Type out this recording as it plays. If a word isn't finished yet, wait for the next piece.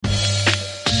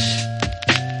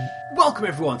Welcome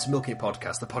everyone to Milky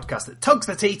Podcast, the podcast that tugs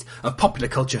the teat of popular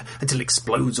culture until it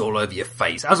explodes all over your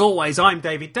face. As always, I'm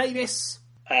David Davis.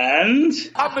 And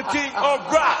I'm the king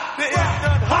of rock, there is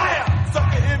none higher.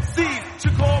 Sucker MCs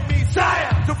should call me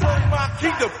sire. To burn my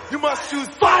kingdom, you must choose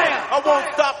fire. I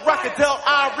won't stop rocking till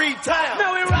I retire.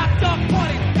 Now we rock the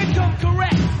party and come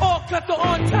correct. All cuts are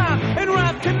on time and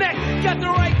rhymes connect. Got the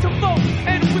right to vote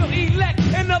and we'll elect.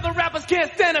 And other rappers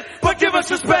can't stand us, but give us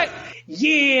respect.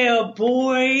 yeah,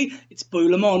 boy, it's Boo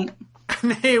Lamont.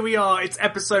 And here we are, it's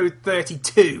episode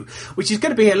 32, which is going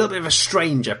to be a little bit of a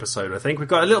strange episode, I think. We've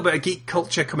got a little bit of geek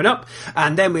culture coming up,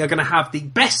 and then we are going to have the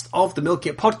best of the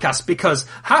Milky Podcast, because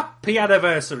happy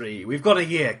anniversary! We've got a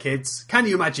year, kids. Can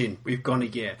you imagine? We've gone a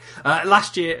year.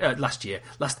 Last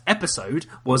episode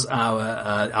was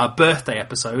our birthday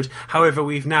episode. However,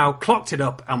 we've now clocked it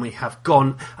up, and we have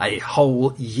gone a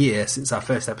whole year since our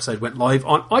first episode went live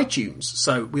on iTunes.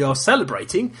 So we are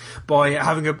celebrating by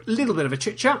having a little bit of a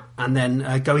chit-chat, and then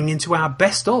going into our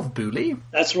best of, Booley.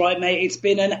 That's right, mate. It's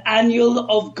been an annual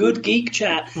of good geek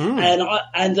chat, and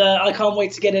I can't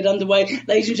wait to get it underway.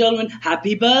 Ladies and gentlemen,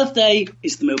 happy birthday!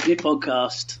 It's the Milky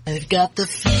Podcast. I've got the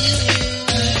feeling.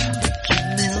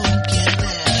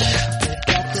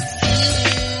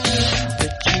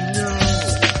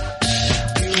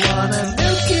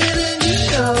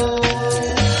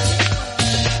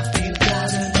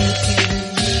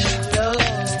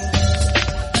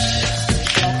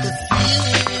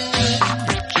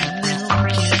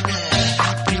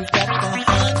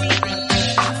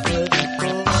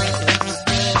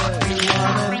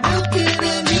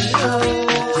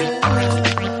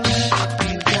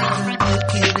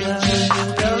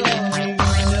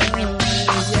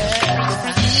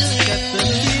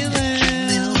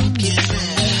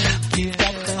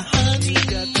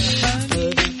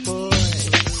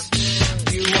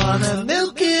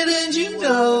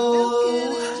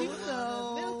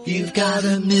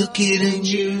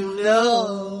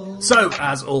 So,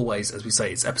 as always, as we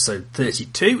say, it's episode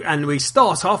 32, and we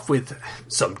start off with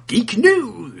some geek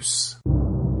news.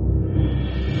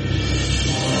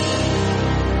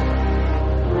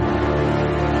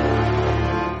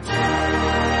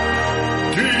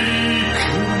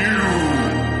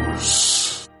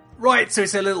 Right, so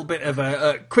it's a little bit of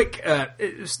a quick,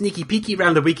 sneaky peeky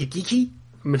round the week of geeky,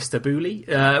 Mr. Booley.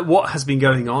 What has been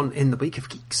going on in the week of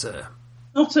geek, sir?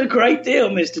 Not a great deal,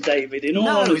 Mr. David, in all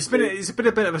honesty. It's been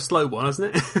a bit of a slow one,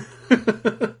 hasn't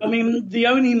it? I mean, the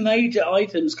only major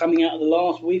items coming out of the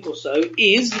last week or so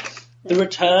is the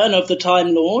return of the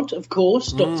Time Lord, of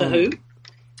course, Doctor Who.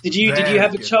 Did you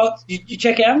have a chance? Did you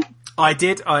check it out? I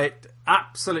did. I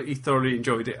absolutely thoroughly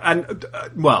enjoyed it. And,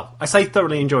 well, I say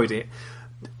thoroughly enjoyed it.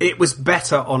 It was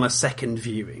better on a second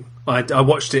viewing. I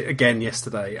watched it again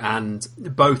yesterday, and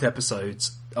both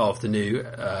episodes of the new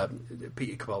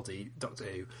Peter Capaldi Doctor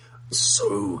Who,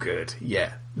 so good.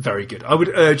 Yeah, very good. I would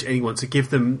urge anyone to give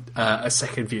them a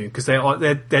second viewing, because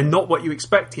they're not what you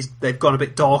expect. They've gone a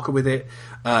bit darker with it,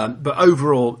 but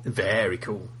overall, very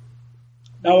cool.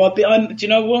 No, do you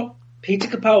know what? Peter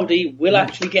Capaldi will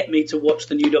actually get me to watch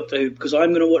the new Doctor Who, because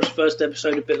I'm going to watch the first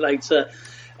episode a bit later.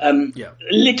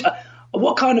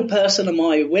 What kind of person am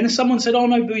I? When someone said, "Oh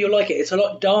no, Boo, you'll like it. It's a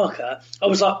lot darker," I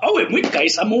was like, "Oh, in which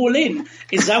case, I'm all in."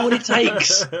 Is that what it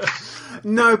takes?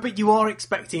 No, but you are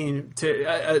expecting to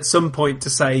at some point to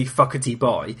say "fuckity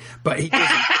bye," but he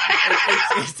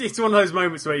doesn't. it's one of those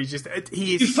moments where he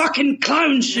is. You fucking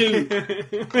clown shoe.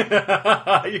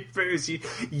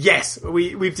 Yes,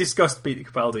 we've discussed Peter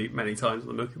Capaldi many times on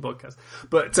the Milky Podcast,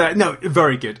 but no,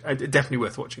 very good. Definitely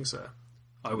worth watching, sir.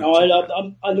 I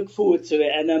look forward to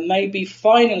it, and maybe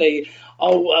finally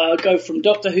I'll go from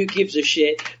Doctor Who gives a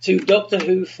shit to Doctor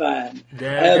Who fan.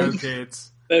 There you go,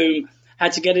 kids. Boom.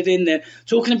 Had to get it in there.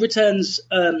 Talking of returns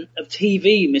of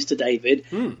TV, Mr. David,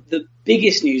 the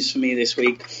biggest news for me this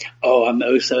week. Oh, I'm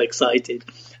so excited.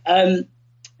 A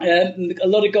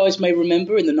lot of guys may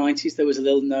remember in the 90s there was a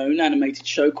little known animated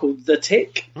show called The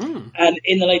Tick. And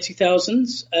in the late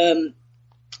 2000s,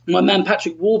 my man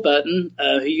Patrick Warburton,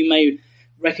 who you may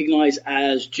recognise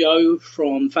as Joe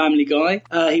from Family Guy.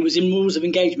 He was in Rules of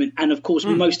Engagement, and of course,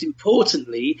 most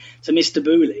importantly to Mr.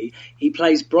 Booley, he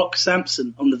plays Brock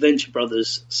Sampson on the Venture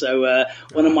Brothers. So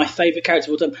one of my favourite characters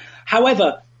of all time.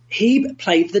 However, he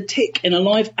played the Tick in a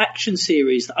live action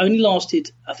series that only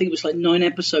lasted, I think it was like 9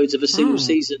 episodes of a single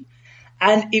season.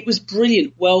 And it was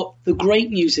brilliant. Well, the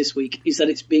great news this week is that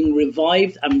it's being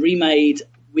revived and remade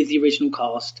with the original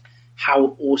cast.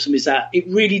 How awesome is that? It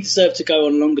really deserved to go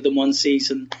on longer than one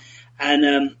season.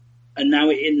 And and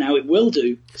now it will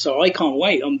do. So I can't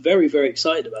wait. I'm very, very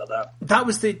excited about that. That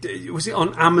was was it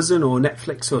on Amazon or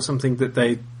Netflix or something that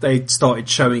they started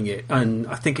showing it? And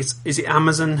I think is it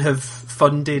Amazon have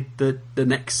funded the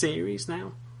next series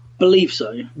now? Believe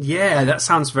so. Yeah, that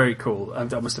sounds very cool. I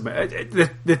must admit,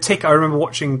 the Tick. I remember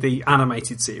watching the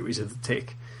animated series of the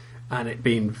Tick, and it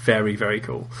being very, very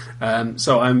cool.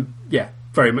 So I'm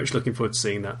very much looking forward to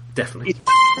seeing that. Definitely.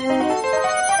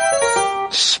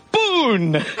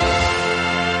 Spoon!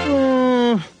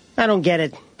 I don't get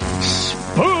it.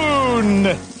 Spoon!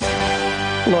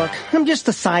 Look, I'm just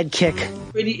a sidekick.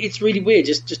 It's really weird.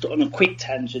 Just on a quick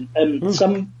tangent.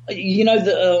 Some,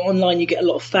 that online you get a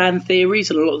lot of fan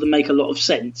theories, and a lot of them make a lot of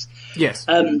sense. Yes.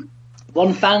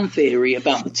 One fan theory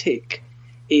about the Tick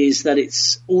is that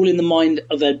it's all in the mind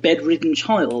of a bedridden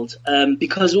child,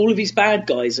 because all of these bad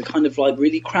guys are kind of like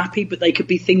really crappy, but they could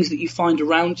be things that you find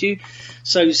around you.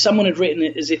 So someone had written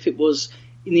it as if it was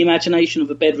in the imagination of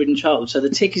a bedridden child. So the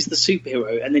Tick is the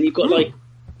superhero, and then you've got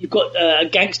a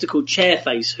gangster called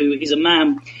Chairface, who is a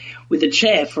man with a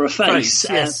chair for a face.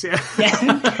 Yes,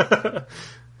 yeah.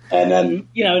 And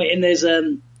and there's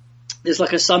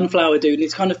like a sunflower dude, and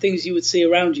it's kind of things you would see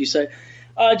around you. So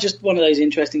just one of those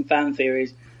interesting fan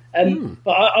theories.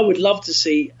 But I would love to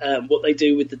see what they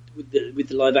do with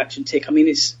the live action Tick. I mean,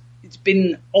 it's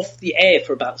been off the air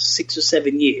for about 6 or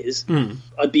 7 years.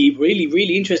 I'd be really,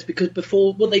 really interested, because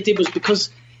before, what they did was, because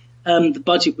the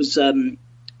budget was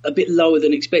a bit lower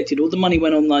than expected, all the money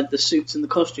went on like the suits and the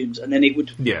costumes, and then you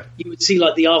would see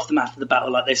like the aftermath of the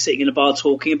battle, like they're sitting in a bar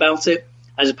talking about it,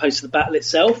 as opposed to the battle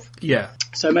itself. Yeah.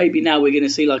 So maybe now we're going to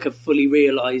see like a fully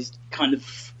realised kind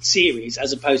of series,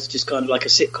 as opposed to just kind of like a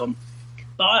sitcom.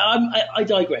 But I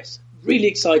digress. Really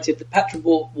excited that Patrick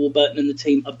Warburton and the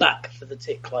team are back for the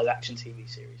Tick live action TV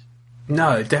series.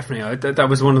 No, definitely. That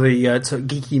was one of the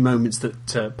geeky moments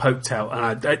that poked out,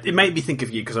 and it made me think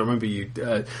of you, because I remember you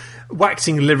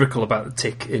waxing lyrical about the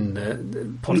Tick in the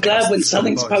podcast. I'm glad when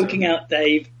something's poking out,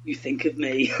 Dave, you think of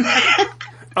me.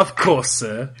 Of course,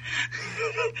 sir.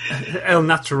 El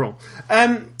natural.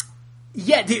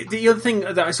 The other thing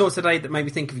that I saw today that made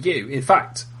me think of you, in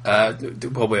fact,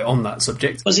 while we're on that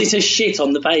subject... Was it a shit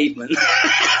on the pavement?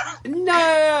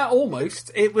 No,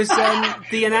 almost. It was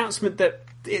the announcement that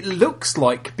it looks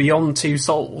like Beyond Two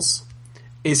Souls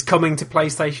is coming to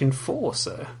PlayStation 4,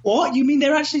 sir. What? You mean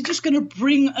they're actually just going to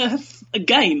bring a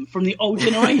game from the old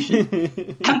generation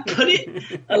and put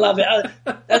it? I love it.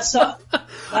 That is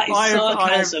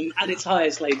sarcasm at its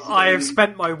highest, ladies and gentlemen. I have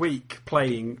spent my week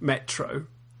playing Metro,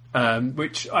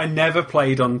 which I never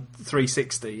played on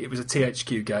 360. It was a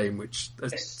THQ game, which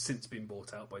has since been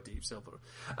bought out by Deep Silver.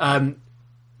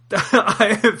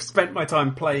 I have spent my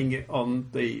time playing it on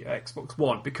the Xbox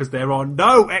One, because there are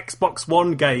no Xbox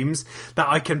One games that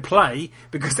I can play,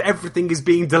 because everything is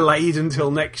being delayed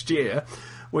until next year,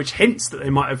 which hints that they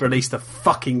might have released the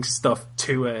fucking stuff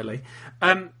too early.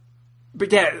 But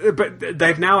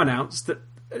they've now announced that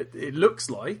it looks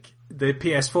like the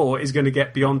PS4 is going to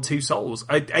get Beyond Two Souls,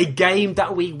 a game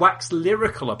that we waxed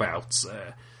lyrical about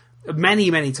many,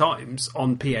 many times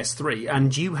on PS3,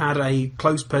 and you had a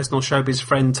close personal showbiz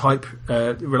friend type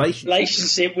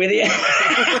relationship with it.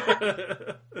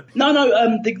 No,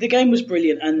 the game was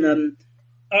brilliant, and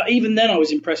even then I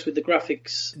was impressed with the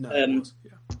graphics,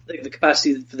 the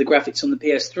capacity for the graphics on the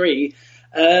PS3.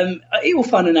 It will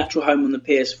find a natural home on the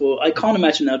PS4. I can't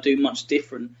imagine they'll do much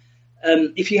different.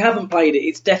 If you haven't played it,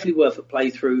 it's definitely worth a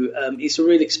playthrough. It's a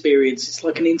real experience. It's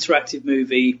like an interactive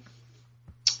movie.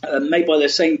 Made by the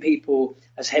same people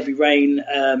as Heavy Rain,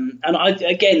 and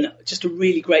just a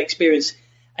really great experience.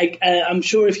 I'm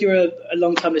sure if you're a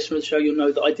long-time listener of the show, you'll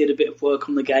know that I did a bit of work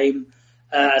on the game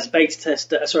as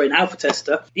an alpha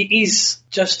tester. It is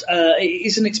just it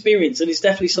is an experience, and it's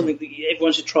definitely something that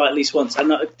everyone should try at least once,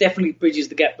 and it definitely bridges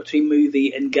the gap between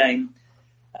movie and game.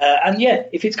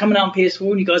 If it's coming out on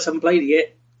PS4 and you guys haven't played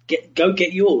it yet, go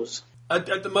get yours.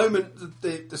 At the moment,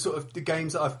 the sort of the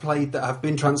games that I've played that have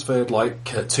been transferred,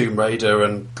 like Tomb Raider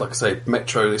and, like I say,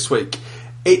 Metro this week,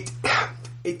 it's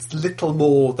little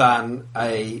more than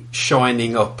a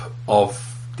shining up of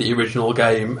the original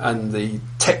game and the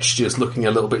textures looking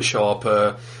a little bit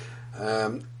sharper.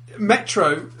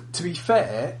 Metro, to be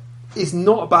fair, is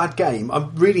not a bad game.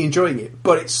 I'm really enjoying it,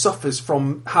 but it suffers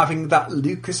from having that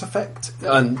Lucas effect.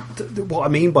 And what I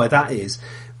mean by that is,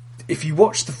 if you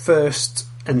watch the first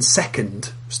and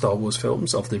second Star Wars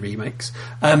films of the remakes,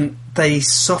 they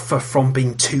suffer from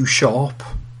being too sharp.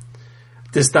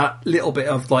 There's that little bit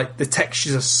of, like, the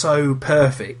textures are so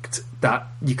perfect that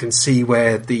you can see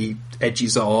where the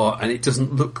edges are, and it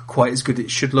doesn't look quite as good as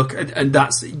it should look, and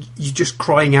that's, you're just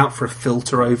crying out for a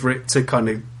filter over it to kind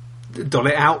of dole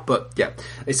it out. But yeah,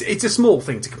 it's a small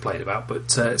thing to complain about,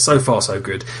 but so far so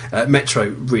good. Metro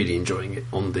really enjoying it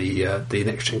on the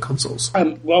next gen consoles.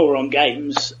 While we're on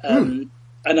games, and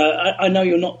I know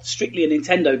you're not strictly a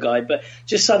Nintendo guy, but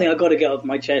just something I got to get off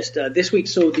my chest. This week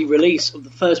saw the release of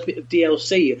the first bit of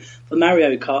DLC for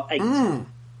Mario Kart 8.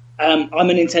 I'm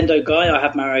a Nintendo guy. I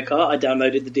have Mario Kart. I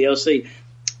downloaded the DLC.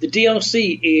 The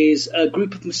DLC is a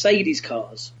group of Mercedes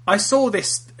cars. I saw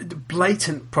this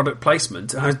blatant product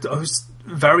placement, and I was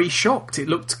very shocked. It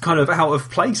looked kind of out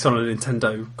of place on a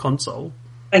Nintendo console.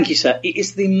 Thank you, sir. It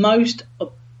is the most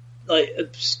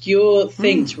obscure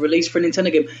thing to release for a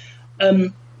Nintendo game.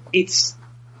 It's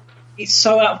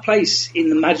so out of place in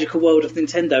the magical world of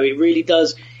Nintendo. It really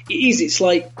does. It is. It's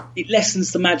like it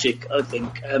lessens the magic, I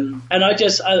think. And I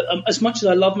as much as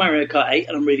I love Mario Kart 8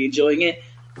 and I'm really enjoying it,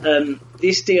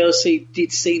 this DLC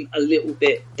did seem a little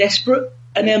bit desperate.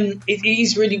 And it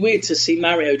is really weird to see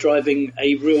Mario driving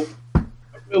a real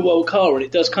world car, and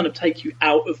it does kind of take you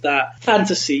out of that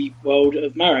fantasy world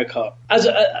of Mario Kart. As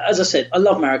I said, I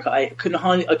love Mario Kart 8.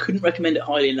 I couldn't recommend it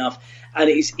highly enough, and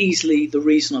it is easily the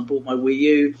reason I bought my Wii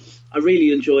U. I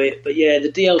really enjoy it, but yeah,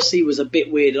 the DLC was a bit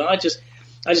weird, and I just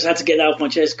had to get that off my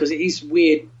chest because it is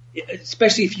weird,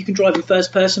 especially if you can drive in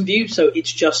first-person view. So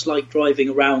it's just like driving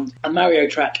around a Mario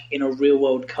track in a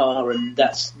real-world car, and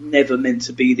that's never meant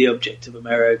to be the object of a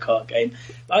Mario Kart game.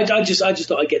 I just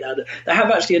thought I'd get that. They have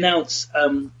actually announced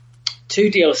 2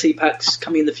 DLC packs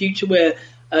coming in the future where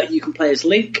you can play as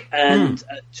Link and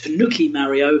Tanuki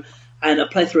Mario and a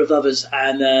plethora of others,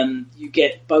 and you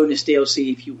get bonus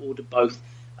DLC if you order both.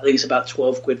 I think it's about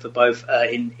 £12 for both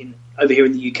in over here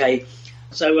in the UK.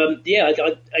 So, I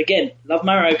again, love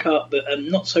Mario Kart, but I'm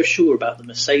not so sure about the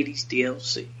Mercedes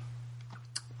DLC.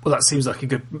 Well, that seems like a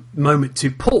good moment to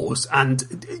pause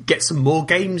and get some more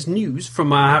games news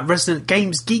from our resident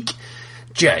games geek,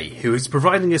 Jay, who is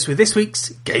providing us with this week's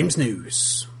games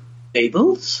news.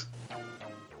 Gables?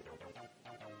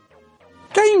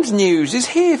 Games news is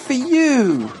here for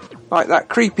you, like that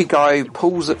creepy guy who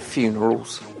pulls at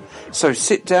funerals. So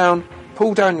sit down,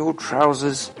 pull down your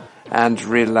trousers, and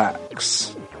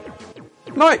relax.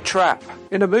 Night Trap.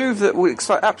 In a move that will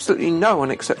excite absolutely no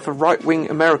one except for right-wing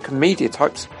American media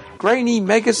types, grainy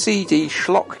Mega CD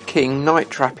schlock king Night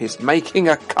Trap is making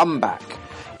a comeback.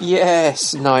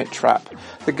 Yes, Night Trap.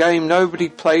 The game nobody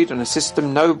played on a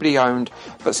system nobody owned,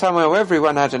 but somehow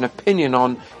everyone had an opinion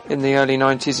on in the early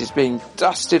 90s is being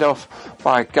dusted off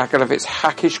by a gaggle of its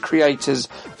hackish creators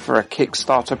for a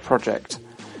Kickstarter project.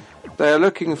 They are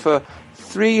looking for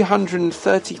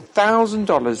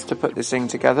 $330,000 to put this thing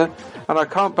together, and I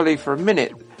can't believe for a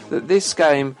minute that this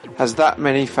game has that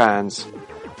many fans.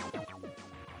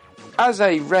 As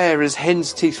a rare as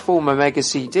hen's teeth former Mega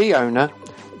CD owner,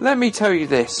 let me tell you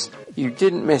this, you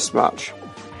didn't miss much.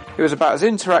 It was about as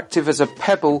interactive as a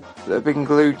pebble that had been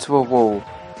glued to a wall.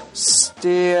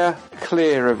 Steer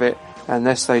clear of it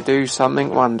unless they do something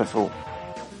wonderful.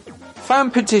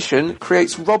 Fan petition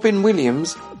creates Robin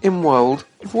Williams in World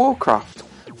of Warcraft.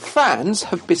 Fans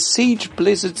have besieged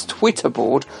Blizzard's Twitter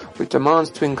board with demands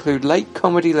to include late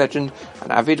comedy legend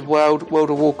and avid World of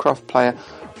Warcraft player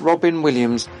Robin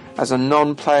Williams as a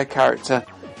non-player character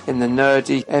in the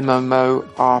nerdy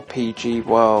MMORPG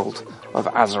world of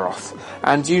Azeroth.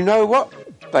 And you know what?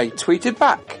 They tweeted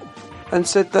back and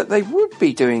said that they would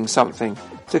be doing something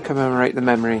to commemorate the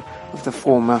memory of the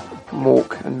former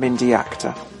Mork and Mindy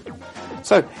actor.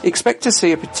 So, expect to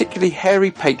see a particularly hairy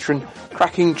patron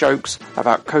cracking jokes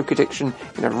about coke addiction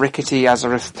in a rickety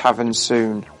Azeroth tavern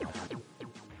soon.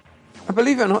 And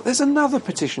believe it or not, there's another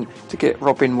petition to get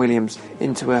Robin Williams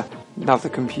into another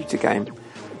computer game.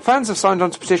 Fans have signed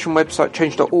on to petition website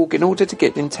change.org in order to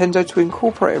get Nintendo to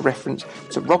incorporate a reference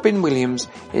to Robin Williams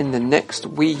in the next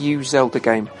Wii U Zelda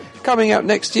game. Coming out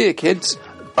next year, kids,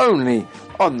 only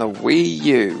on the Wii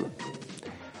U.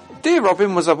 Dear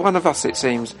Robin was one of us, it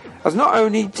seems, as not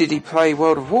only did he play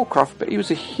World of Warcraft, but he was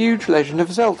a huge Legend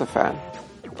of Zelda fan.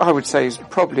 I would say he's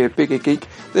probably a bigger geek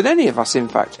than any of us, in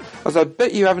fact, as I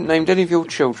bet you haven't named any of your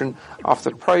children after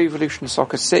Pro Evolution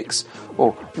Soccer 6,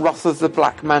 or Wrath of the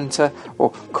Black Manta, or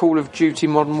Call of Duty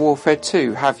Modern Warfare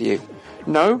 2, have you?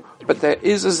 No, but there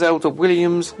is a Zelda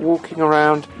Williams walking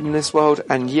around in this world,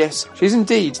 and yes, she's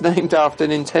indeed named after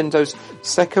Nintendo's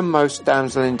second most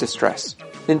damsel in distress.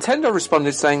 Nintendo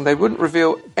responded saying they wouldn't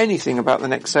reveal anything about the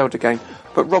next Zelda game,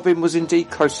 but Robin was indeed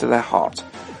close to their heart.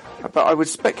 But I would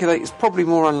speculate it's probably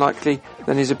more unlikely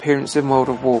than his appearance in World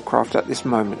of Warcraft at this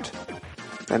moment.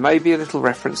 There may be a little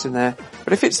reference in there,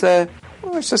 but if it's there,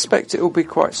 I suspect it will be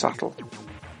quite subtle.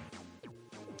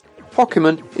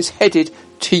 Pokemon is headed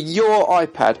to your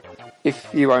iPad,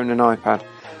 if you own an iPad.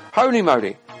 Holy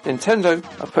moly, Nintendo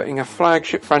are putting a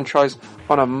flagship franchise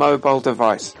on a mobile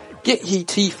device. Get ye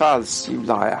teeth, you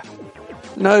liar.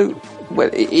 No, well,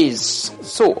 it is,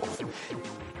 sort of.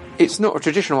 It's not a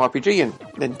traditional RPG, and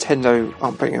Nintendo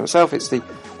aren't putting it themselves. It's the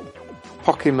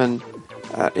Pokemon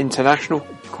International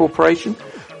Corporation.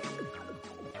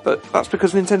 But that's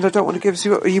because Nintendo don't want to give us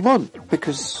what you want,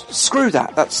 because screw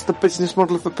that, that's the business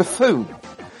model of a buffoon.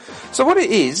 So what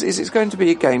it is it's going to be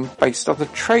a game based on the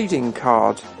trading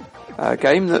card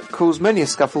game that caused many a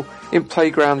scuffle in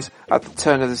playgrounds at the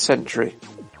turn of the century.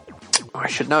 I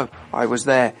should know, I was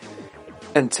there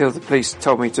until the police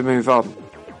told me to move on.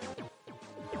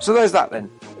 So there's that then.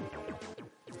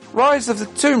 Rise of the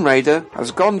Tomb Raider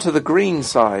has gone to the green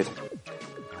side.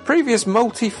 Previous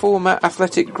multi-format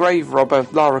athletic grave robber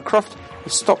Lara Croft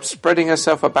has stopped spreading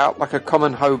herself about like a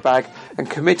common hoe bag and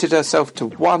committed herself to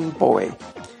one boy.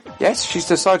 Yes, she's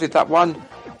decided that one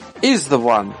is the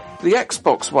one. The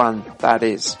Xbox One, that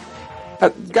is.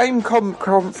 At Gamescom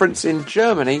conference in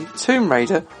Germany, Tomb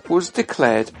Raider was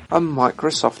declared a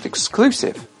Microsoft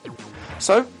exclusive.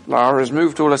 So, Lara has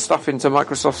moved all her stuff into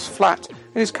Microsoft's flat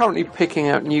and is currently picking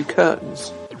out new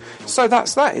curtains. So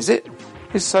that's that, is it?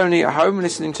 Is Sony at home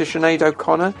listening to Sinead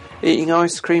O'Connor, eating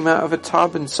ice cream out of a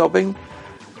tub and sobbing?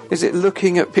 Is it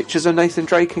looking at pictures of Nathan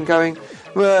Drake and going,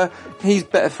 well, he's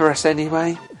better for us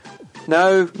anyway?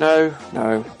 No.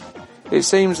 It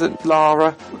seems that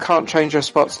Lara can't change her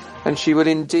spots, and she will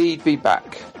indeed be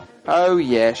back. Oh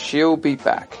yeah, she'll be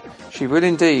back. She will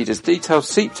indeed, as details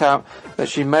seeped out that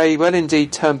she may well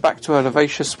indeed turn back to her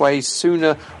vivacious ways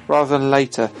sooner rather than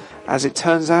later, as it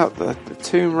turns out that the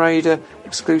Tomb Raider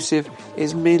exclusive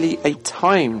is merely a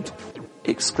timed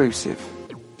exclusive.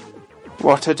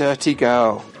 What a dirty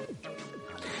girl.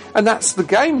 And that's the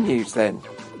game news then.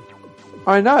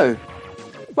 I know.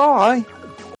 Bye.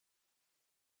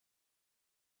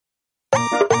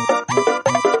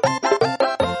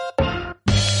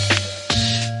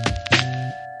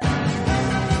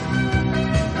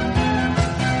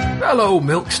 Hello,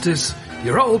 Milksters.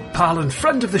 Your old pal and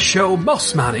friend of the show,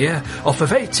 Mossman here, off of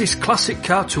 80s classic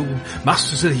cartoon,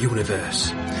 Masters of the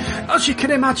Universe. As you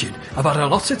can imagine, I've had a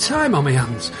lot of time on my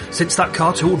hands since that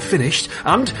cartoon finished,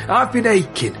 and I've been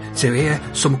aching to hear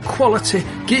some quality,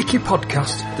 geeky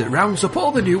podcast that rounds up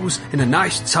all the news in a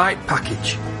nice tight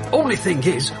package. Only thing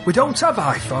is, we don't have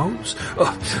iPhones.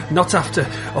 Oh, not after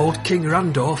old King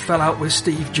Randor fell out with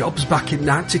Steve Jobs back in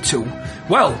 92.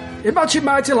 Well, imagine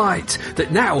my delight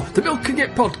that now the Milk and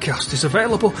Get podcast is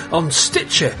available on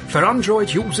Stitcher for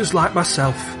Android users like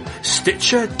myself.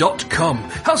 Stitcher.com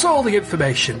has all the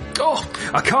information. Oh,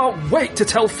 I can't wait to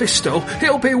tell Fisto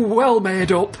he'll be well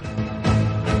made up.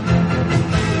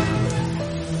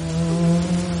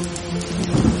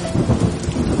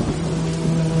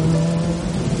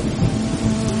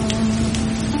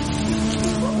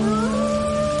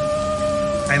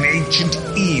 An ancient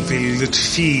evil that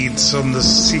feeds on the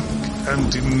sick and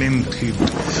demented,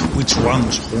 which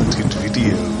once haunted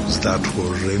videos that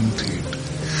were rented,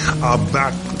 are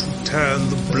back to turn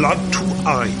the blood to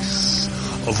ice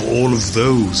of all of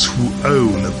those who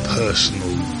own a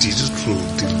personal digital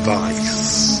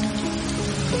device.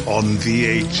 On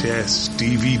VHS,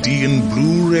 DVD and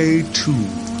Blu-ray too.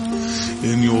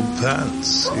 In your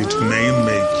pants, it may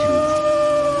make you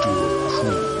do a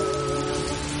poo.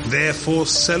 Therefore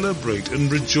celebrate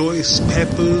and rejoice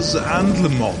Peppers and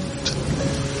Lamont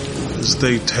as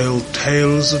they tell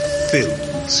tales of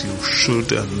films you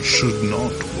should and should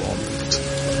not want.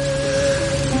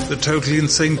 The Totally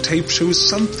Insane Tape Show is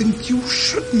something you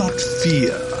should not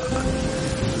fear.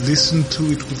 Listen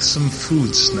to it with some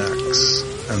food snacks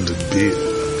and a beer.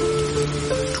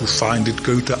 To find it,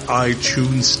 go to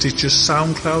iTunes, Stitcher,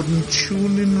 SoundCloud and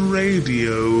TuneIn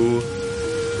Radio.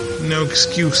 No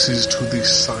excuses to these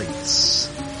sites.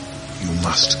 You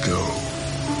must go.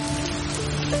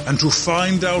 And to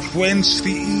find out whence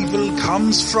the evil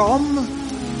comes from,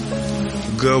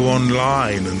 go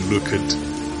online and look at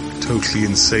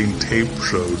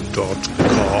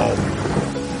TotallyInsaneTapeShow.com.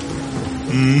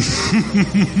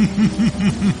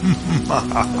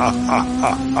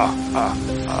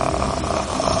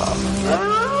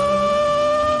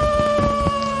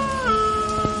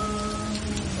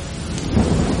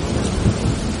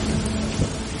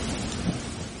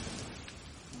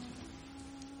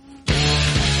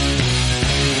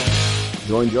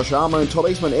 Join Josh Armour and Todd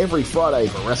Eastman every Friday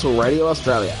for Wrestle Radio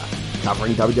Australia,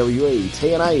 covering WWE,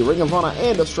 TNA, Ring of Honor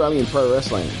and Australian Pro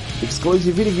Wrestling.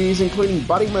 Exclusive interviews including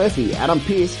Buddy Murphy, Adam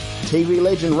Pearce, TV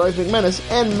legend Rose McManus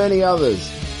and many others.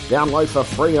 Download for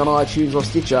free on iTunes or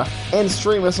Stitcher and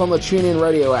stream us on the TuneIn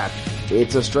Radio app.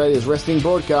 It's Australia's wrestling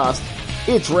broadcast.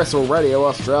 It's Wrestle Radio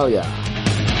Australia.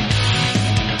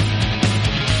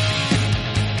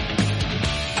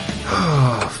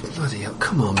 Bloody hell,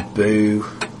 come on, Boo.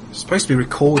 Supposed to be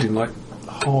recording like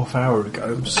half hour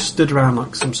ago. I'm stood around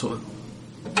like some sort of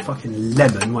fucking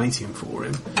lemon waiting for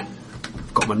him.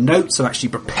 I've got my notes, I'm actually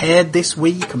prepared this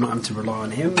week. I'm not having to rely on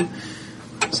him.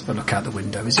 Let's have a look out the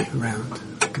window. Is he around?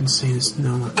 I can see this.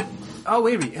 No. Oh,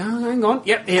 here he is. Oh, hang on.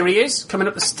 Yep, here he is. Coming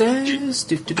up the stairs.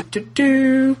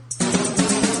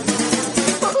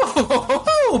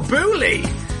 Oh, Booley!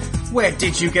 Where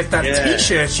did you get that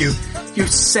T-shirt, you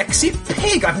sexy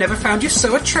pig? I've never found you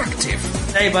so attractive.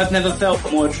 Dave, I've never felt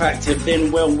more attractive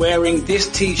than while wearing this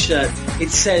T-shirt. It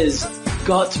says,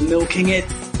 "Got Milking It."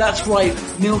 That's right,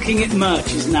 Milking It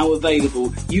merch is now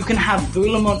available. You can have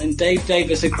Boulamont and Dave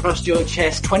Davis across your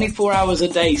chest 24 hours a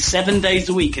day, 7 days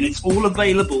a week, and it's all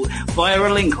available via a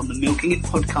link on the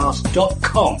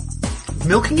milkingitpodcast.com.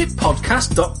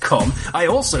 milkingitpodcast.com. I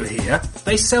also hear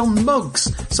they sell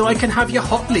mugs, so I can have your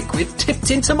hot liquid tipped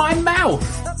into my mouth.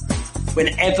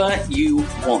 Whenever you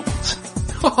want.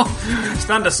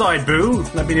 Stand aside, Boo.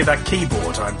 Let me near that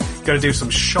keyboard. I'm going to do some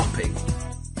shopping.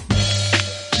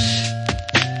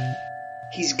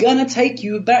 He's gonna take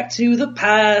you back to the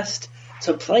past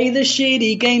to play the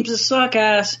shitty games of suck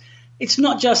ass. It's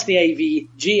not just the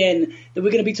AVGN that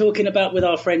we're going to be talking about with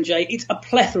our friend Jay. It's a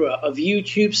plethora of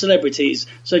YouTube celebrities.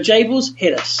 So Jables,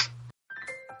 hit us.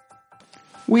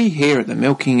 We here at the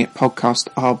Milking It podcast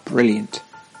are brilliant.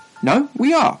 No,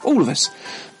 we are, all of us.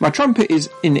 My trumpet is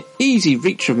in easy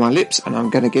reach of my lips and I'm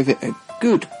going to give it a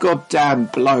good goddamn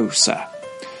blow, sir.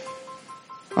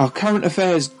 Our current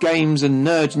affairs, games and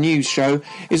nerd news show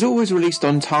is always released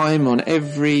on time on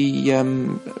every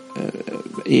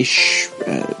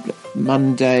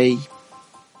Monday,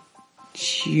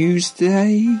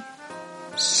 Tuesday,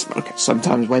 okay,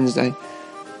 sometimes Wednesday,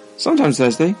 sometimes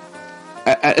Thursday,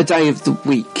 a day of the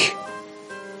week,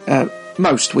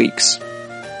 most weeks.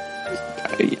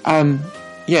 None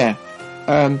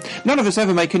of us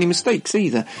ever make any mistakes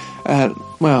either.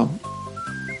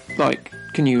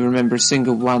 Can you remember a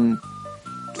single one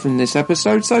from this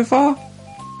episode so far?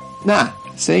 Nah,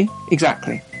 see?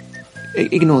 Exactly.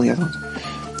 Ignore the other ones.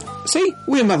 See?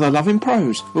 We're mother-loving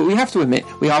pros, but we have to admit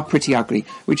we are pretty ugly,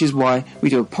 which is why we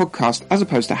do a podcast as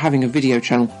opposed to having a video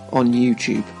channel on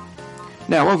YouTube.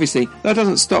 Now, obviously, that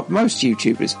doesn't stop most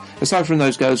YouTubers, aside from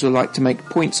those girls who like to make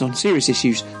points on serious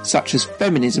issues such as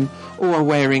feminism, or are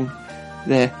wearing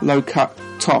their low-cut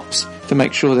tops to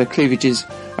make sure their cleavages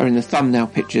are in the thumbnail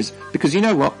pictures, because you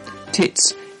know what?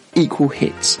 Tits equal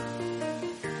hits.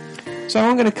 So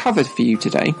I'm going to cover for you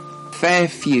today a fair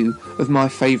few of my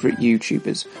favourite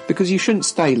YouTubers, because you shouldn't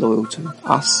stay loyal to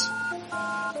us.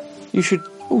 You should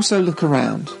also look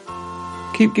around.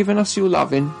 Keep giving us your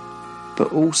loving,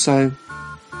 but also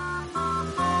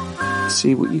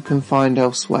see what you can find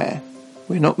elsewhere.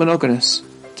 We're not monogamous,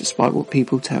 despite what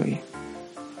people tell you.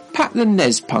 Pat the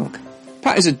Nez-Punk.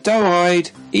 Pat is a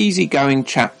doe-eyed, easy-going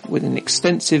chap with an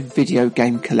extensive video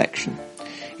game collection.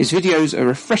 His videos are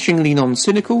refreshingly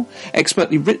non-cynical,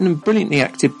 expertly written and brilliantly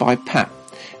acted by Pat,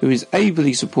 who is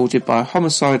ably supported by a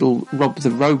homicidal Rob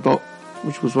the Robot,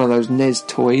 which was one of those NES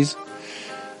toys,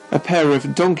 a pair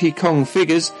of Donkey Kong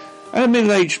figures, and a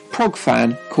middle-aged prog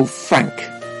fan called Frank.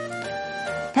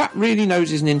 Pat really knows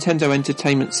his Nintendo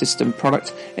Entertainment System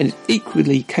product and is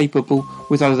equally capable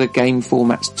with other game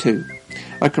formats too.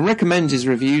 I can recommend his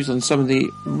reviews on some of the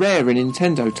rarer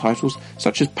Nintendo titles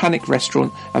such as Panic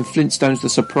Restaurant and Flintstones The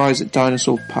Surprise at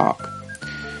Dinosaur Park.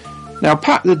 Now,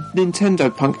 Pat the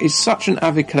Nintendo Punk is such an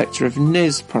avid collector of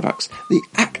NES products that he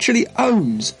actually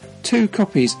owns 2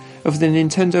 copies of the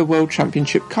Nintendo World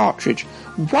Championship cartridge,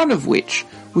 one of which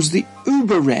was the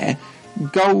uber rare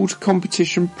gold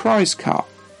competition prize cart.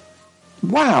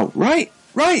 Wow, right?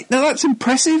 Now that's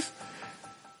impressive.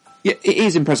 Yeah, it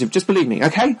is impressive, just believe me,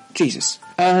 okay? Jesus.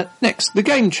 Next, the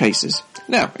Game Chasers.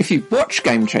 Now, if you watch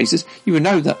Game Chasers, you would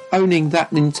know that owning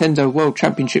that Nintendo World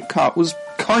Championship cart was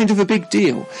kind of a big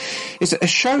deal. It's a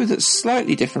show that's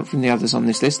slightly different from the others on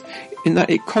this list, in that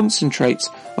it concentrates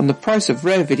on the price of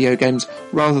rare video games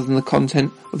rather than the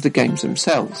content of the games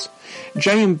themselves.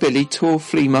 Jay and Billy tour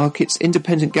flea markets,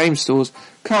 independent game stores,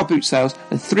 car boot sales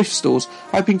and thrift stores,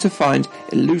 hoping to find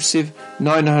elusive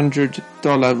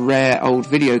 $900 rare old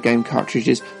video game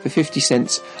cartridges for 50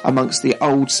 cents amongst the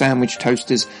old sandwich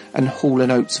toasters and Hall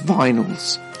 & Oates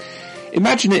vinyls.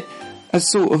 Imagine it as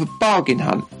sort of a bargain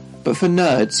hunt, but for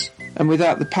nerds, and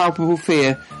without the palpable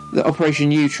fear that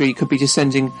Operation U-Tree could be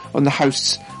descending on the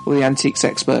hosts or the antiques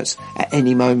experts at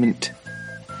any moment.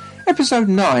 Episode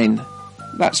 9,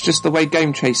 That's Just the Way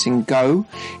Game Chasing Go,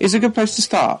 is a good place to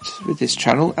start with this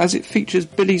channel, as it features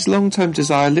Billy's long-term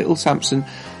desire, Little Samson,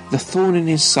 the thorn in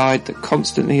his side that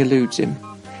constantly eludes him.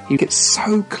 He gets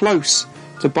so close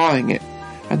to buying it,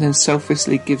 and then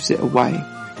selflessly gives it away.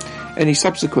 Any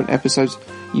subsequent episodes,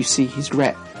 you see his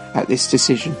regret at this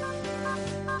decision.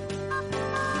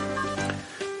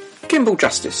 Kimball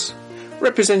Justice.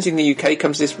 Representing the UK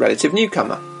comes this relative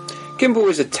newcomer. Kimball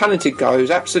is a talented guy who's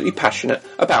absolutely passionate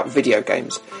about video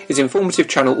games. His informative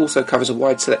channel also covers a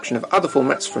wide selection of other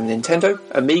formats from Nintendo,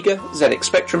 Amiga, ZX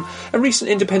Spectrum and recent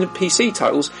independent PC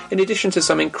titles, in addition to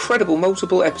some incredible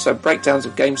multiple episode breakdowns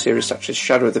of game series such as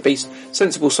Shadow of the Beast,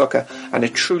 Sensible Soccer and a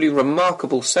truly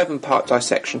remarkable 7-part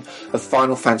dissection of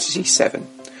Final Fantasy VII.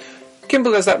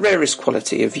 Kimball has that rarest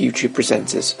quality of YouTube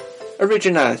presenters,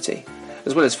 originality.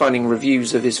 As well as finding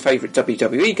reviews of his favourite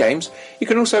WWE games, you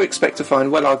can also expect to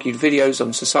find well-argued videos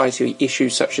on society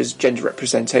issues such as gender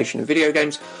representation in video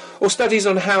games, or studies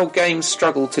on how games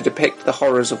struggle to depict the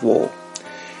horrors of war.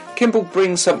 Kimball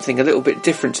brings something a little bit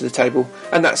different to the table,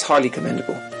 and that's highly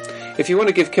commendable. If you want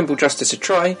to give Kimball Justice a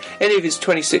try, any of his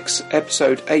 26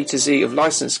 episode A to Z of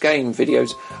licensed game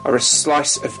videos are a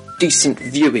slice of decent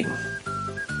viewing.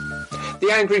 The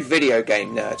Angry Video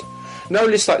Game Nerd. No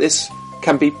list like this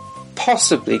can be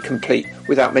possibly complete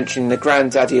without mentioning the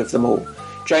granddaddy of them all,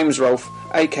 James Rolfe,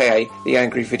 aka the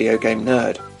Angry Video Game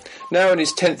Nerd. Now in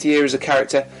his 10th year as a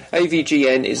character,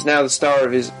 AVGN is now the star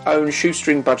of his own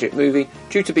shoestring budget movie,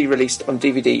 due to be released on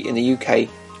DVD in the UK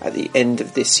at the end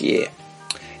of this year.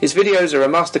 His videos are a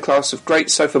masterclass of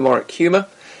great sophomoric humour,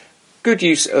 good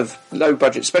use of low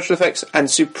budget special effects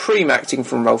and supreme acting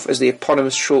from Rolfe as the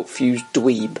eponymous short-fused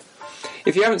dweeb.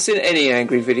 If you haven't seen any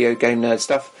Angry Video Game Nerd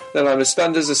stuff, then I'm as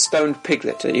stunned as a stoned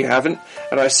piglet that you haven't,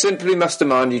 and I simply must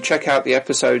demand you check out the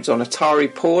episodes on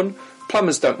Atari porn,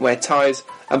 Plumbers Don't Wear Ties,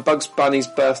 and Bugs Bunny's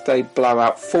birthday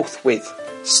blowout forthwith.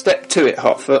 Step to it,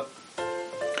 Hotfoot.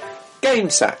 Game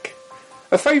Sack.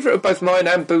 A favourite of both mine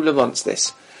and Boo Lamont's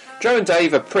this. Joe and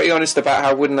Dave are pretty honest about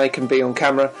how wooden they can be on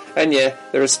camera, and yeah,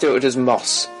 they're as stilted as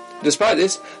moss. Despite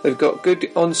this, they've got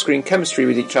good on-screen chemistry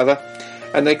with each other,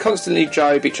 and they constantly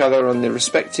jibe each other on the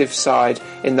respective side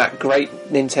in that great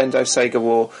Nintendo Sega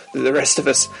war that the rest of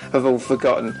us have all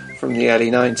forgotten from the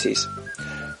early 90s.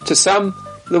 To some,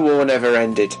 the war never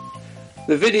ended.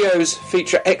 The videos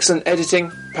feature excellent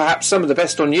editing, perhaps some of the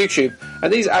best on YouTube,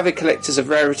 and these avid collectors of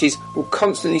rarities will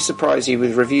constantly surprise you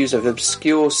with reviews of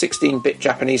obscure 16-bit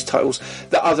Japanese titles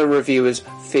that other reviewers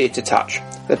fear to touch.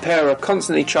 The pair are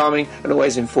constantly charming and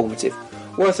always informative.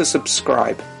 Worth a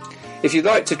subscribe. If you'd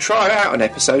like to try out an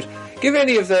episode, give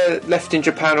any of their Left in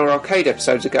Japan or Arcade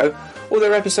episodes a go, or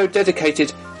their episode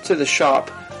dedicated to the Sharp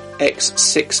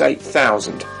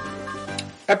X68000.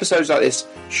 Episodes like this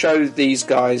show these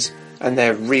guys and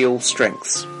their real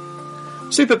strengths.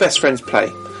 Super Best Friends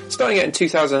Play. Starting out in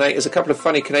 2008 as a couple of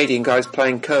funny Canadian guys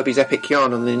playing Kirby's Epic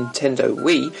Yarn on the Nintendo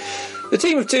Wii, the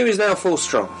team of two is now 4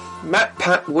 strong. Matt,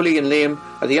 Pat, Wooly and Liam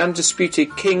are the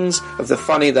undisputed kings of the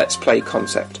funny Let's Play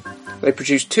concept. They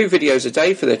produce 2 videos a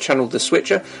day for their channel The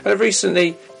Switcher and have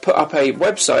recently put up a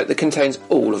website that contains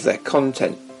all of their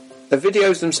content. The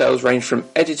videos themselves range from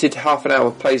edited half-an-hour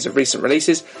plays of recent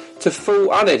releases to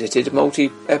full unedited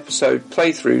multi-episode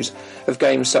playthroughs of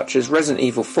games such as Resident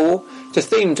Evil 4 to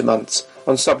themed months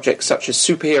on subjects such as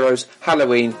superheroes,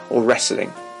 Halloween or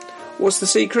wrestling. What's the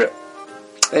secret?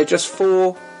 They're just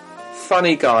 4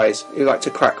 funny guys who like to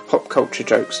crack pop culture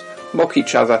jokes, mock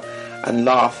each other and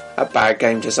laugh at bad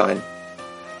game design.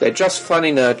 They're just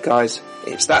funny nerd guys.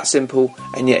 It's that simple,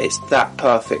 and yet it's that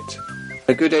perfect.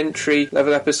 A good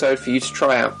entry-level episode for you to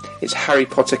try out is Harry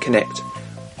Potter Connect.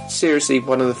 Seriously,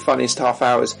 one of the funniest half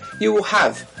hours you will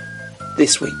have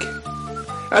this week.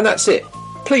 And that's it.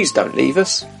 Please don't leave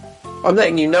us. I'm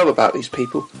letting you know about these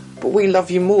people, but we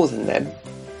love you more than them.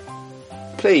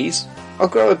 Please, I'll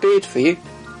grow a beard for you.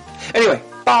 Anyway,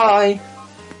 bye!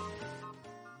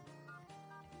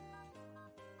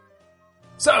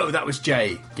 So that was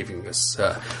Jay giving us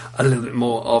a little bit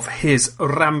more of his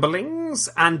ramblings,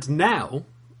 and now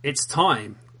it's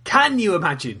time. Can you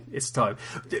imagine? It's time.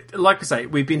 Like I say,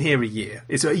 we've been here a year.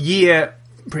 It's a year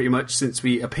pretty much since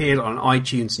we appeared on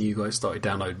iTunes and you guys started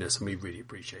downloading us, and we really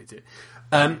appreciate it.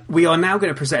 We are now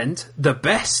going to present the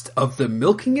best of the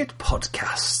Milking It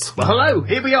podcast. Well, hello,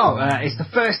 here we are. It's the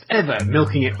first ever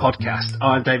Milking It podcast.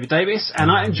 I'm David Davis,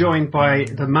 and I am joined by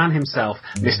the man himself,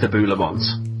 Mr. Boo Lamont.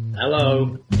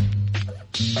 Hello.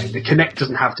 The Kinect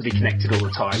doesn't have to be connected all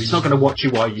the time. It's not going to watch you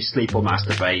while you sleep or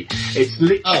masturbate. It's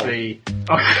literally...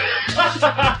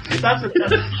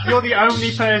 You're the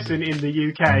only person in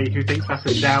the UK who thinks that's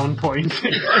a down point.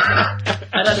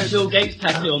 I'd have a Bill Gates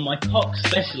tattoo on my cock,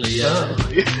 especially.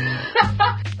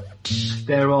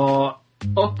 There are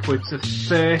upwards of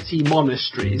 30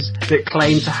 monasteries that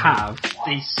claim to have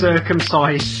the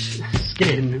circumcised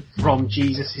skin from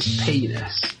Jesus'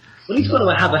 penis. Well, he's got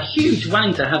to have a huge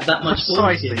wang to have that much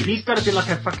voice. Precisely. He's got to be like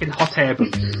a fucking hot air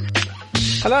balloon.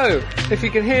 Hello, if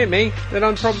you can hear me, then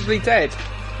I'm probably dead.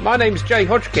 My name's Jay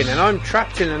Hodgkin and I'm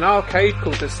trapped in an arcade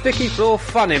called the Sticky Floor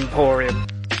Fun Emporium.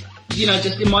 You know,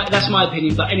 that's my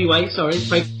opinion, but anyway, sorry,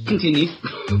 continue.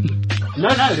 No,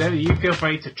 you feel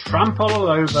free to trample all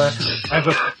over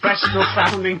professional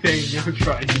sounding things you're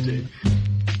trying to do.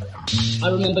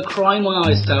 I remember crying my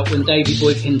eyes out when Davey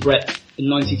Boy pinned Brett in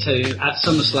 '92 at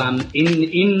SummerSlam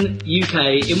in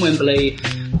UK, in Wembley.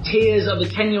 Tears of a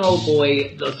 10-year-old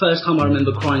boy, the first time I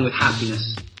remember crying with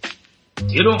happiness.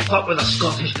 You don't fuck with a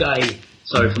Scottish guy.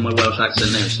 Sorry for my Welsh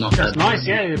accent there, it's not That's nice,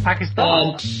 yeah,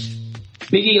 Pakistan.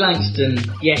 Biggie Langston,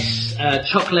 yes,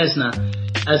 Chuck Lesnar,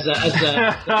 as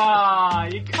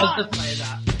you can't say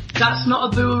that. That's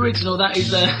not a Boo original, that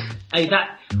is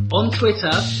on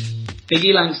Twitter,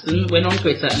 Biggie Langston went on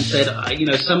Twitter and said,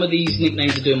 some of these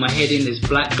nicknames are doing my head in. There's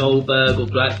Black Goldberg or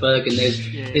Blackberg, and there's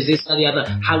this or the other.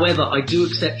 However, I do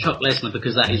accept Chuck Lesnar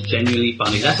because that is genuinely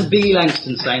funny. That's a Biggie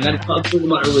Langston saying. That is not a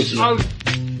my original.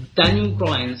 Daniel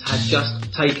Bryan has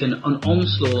just taken an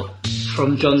onslaught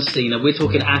from John Cena. We're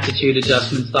talking attitude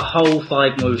adjustments, the whole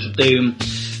 5 moves of doom.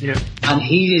 Yeah. And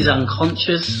he is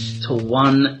unconscious to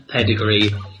one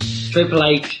pedigree. Triple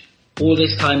H, all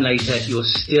this time later, you're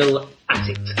still at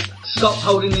it. Stop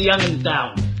holding the young'uns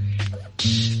down.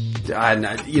 And,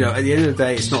 at the end of the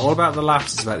day, it's not all about the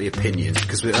laughs, it's about the opinions,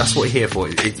 because that's what we're here for.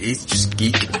 It's just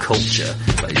geek culture,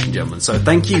 ladies and gentlemen. So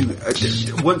thank you,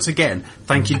 once again,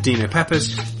 thank you Dino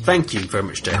Peppers, thank you very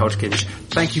much Jay Hodgkins,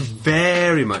 thank you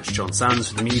very much John Sanders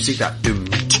for the music, that doom,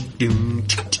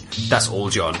 that's all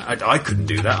John. I couldn't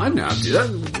do that, I don't know how to do that.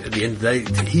 At the end of the day,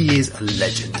 he is a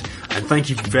legend. And thank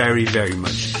you very, very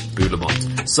much, Boo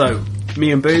Lamont. So,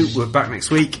 me and Boo, we're back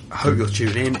next week. I hope you'll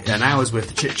tune in. An hour's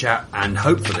worth of chit-chat, and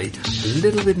hopefully a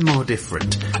little bit more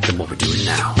different than what we're doing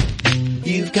now.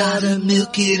 You've gotta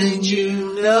milk it and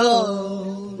you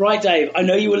know. Right, Dave, I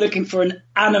know you were looking for an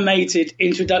animated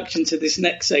introduction to this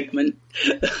next segment.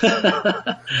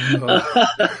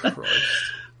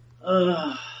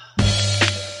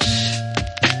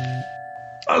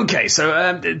 Okay,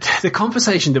 so the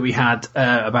conversation that we had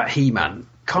about He-Man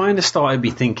kind of started me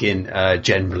thinking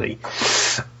generally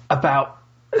about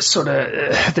sort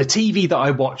of the TV that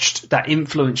I watched that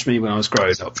influenced me when I was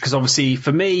growing up. Because obviously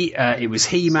for me, it was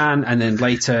He-Man, and then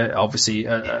later, obviously,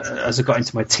 as I got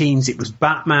into my teens, it was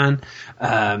Batman.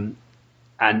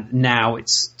 And now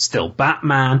it's still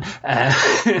Batman.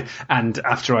 And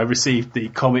after I received the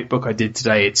comic book I did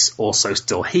today, it's also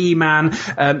still He-Man.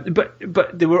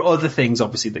 But there were other things,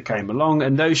 obviously, that came along,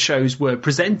 and those shows were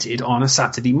presented on a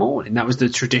Saturday morning. That was the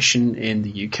tradition in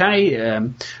the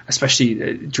UK,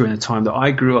 especially during the time that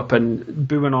I grew up. And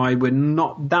Boo and I were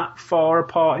not that far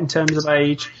apart in terms of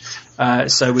age.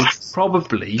 So we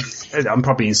probably, I'm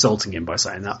probably insulting him by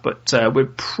saying that, but we're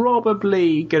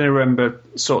probably going to remember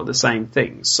sort of the same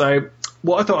things. So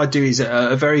what I thought I'd do is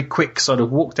a very quick sort of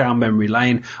walk down memory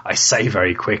lane. I say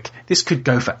very quick. This could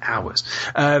go for hours.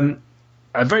 A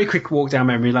very quick walk down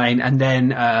memory lane, and then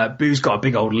Boo's got a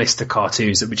big old list of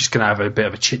cartoons that we're just going to have a bit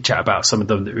of a chit-chat about some of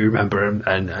them that we remember,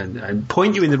 and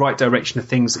point you in the right direction of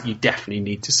things that you definitely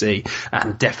need to see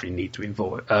and definitely need to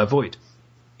avoid.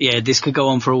 Yeah, this could go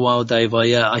on for a while, Dave.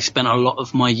 I spent a lot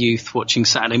of my youth watching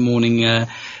Saturday morning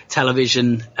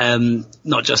television,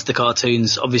 not just the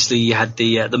cartoons. Obviously, you had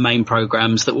the main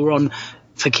programs that were on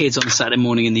for kids on Saturday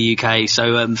morning in the UK.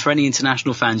 So for any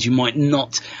international fans, you might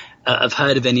not have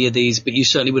heard of any of these, but you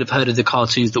certainly would have heard of the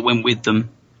cartoons that went with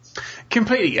them.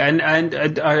 Completely, and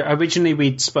originally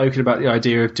we'd spoken about the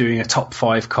idea of doing a top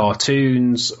 5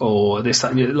 cartoons or this,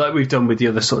 that, like we've done with the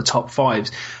other sort of top 5s.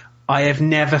 I have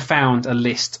never found a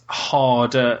list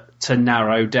harder to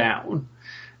narrow down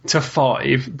to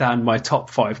 5 than my top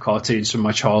 5 cartoons from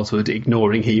my childhood,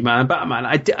 ignoring He-Man and Batman.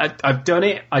 I've done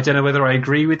it. I don't know whether I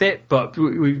agree with it, but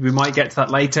we might get to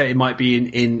that later. It might be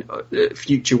in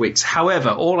future weeks. However,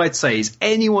 all I'd say is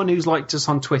anyone who's liked us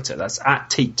on Twitter, that's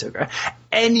at TeatTugger,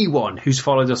 anyone who's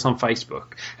followed us on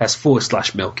Facebook, that's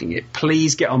 /milking it,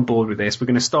 please get on board with this. We're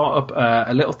going to start up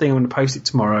a little thing. I'm going to post it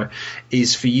tomorrow,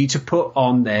 is for you to put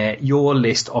on there your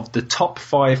list of the top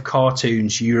 5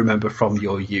 cartoons you remember from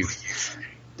your youth.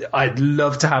 I'd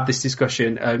love to have this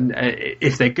discussion.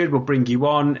 If they're good, we'll bring you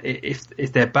on.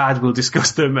 If they're bad, we'll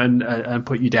discuss them and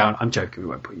put you down. I'm joking. We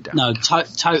won't put you down. No,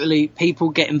 totally. People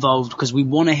get involved because we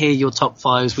want to hear your top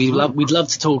 5s. We'd love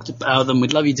to talk about them.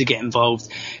 We'd love you to get involved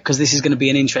because this is going to be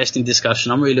an interesting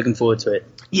discussion. I'm really looking forward to it.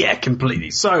 Yeah,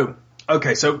 completely. So,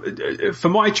 okay. So for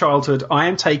my childhood, I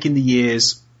am taking the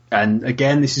years, and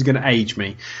again, this is going to age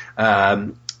me.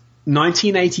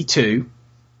 1982,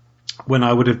 when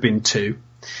I would have been 2.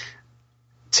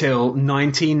 till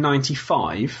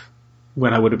 1995,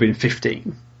 when I would have been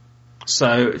 15.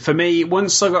 So for me,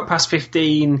 once I got past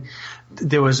 15,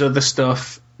 there was other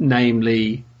stuff,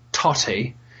 namely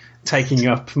Totty, taking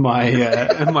up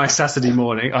my my Saturday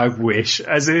morning. I wish,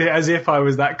 as if I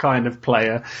was that kind of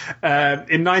player.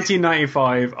 In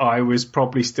 1995, I was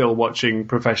probably still watching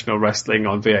professional wrestling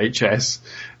on VHS.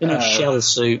 In a shell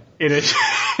suit.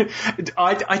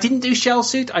 I didn't do shell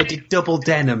suit. I did double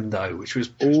denim though, which was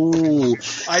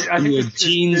I think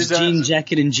jean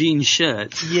jacket and jean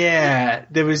shirt. Yeah,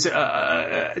 there was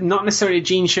not necessarily a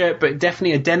jean shirt, but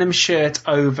definitely a denim shirt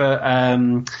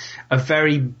over a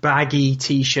very baggy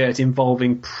t-shirt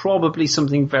involving probably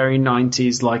something very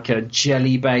 90s, like a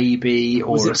Jelly Baby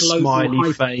or a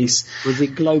smiley face. Was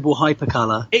it Global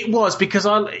Hypercolor? It was, because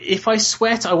if I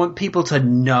sweat, I want people to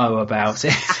know about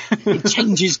it. It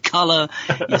changes colour,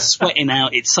 you're sweating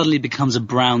out, it suddenly becomes a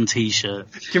brown t-shirt.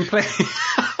 Completely.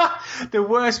 The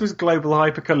worst was Global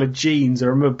Hypercolor jeans. I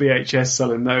remember BHS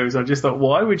selling those. I just thought,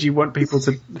 why would you want people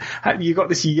to... You got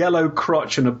this yellow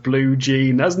crotch and a blue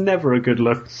jean. That's never a good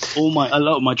look. A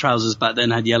lot of my trousers back then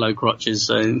had yellow crotches,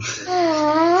 so...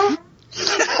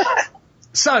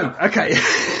 So, okay.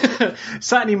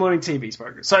 Saturday morning TV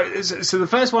program. So the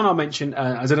first one I'll mention,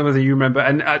 I don't know whether you remember,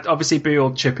 and obviously Boo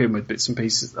will chip in with bits and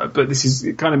pieces, but this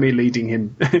is kind of me leading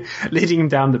him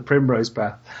down the primrose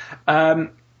path,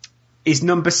 is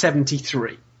number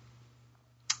 73.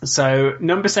 So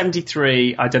number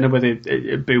 73, I don't know whether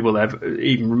Boo will ever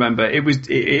even remember.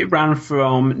 It ran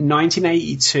from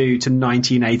 1982 to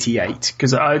 1988,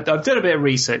 because I've done a bit of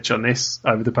research on this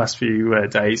over the past few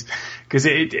days, because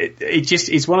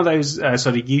it's one of those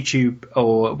sort of YouTube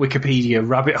or Wikipedia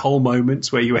rabbit hole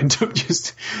moments where you end up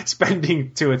just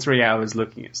spending 2 or 3 hours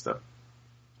looking at stuff.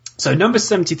 So number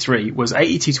 73 was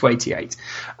 82 to 88.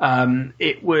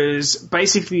 It was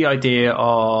basically the idea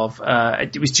of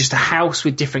it was just a house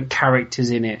with different characters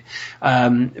in it.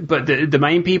 But the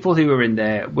main people who were in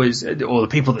there was, or the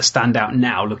people that stand out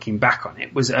now looking back on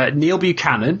it, was Neil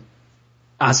Buchanan,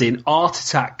 as in Art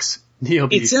Attack's Neil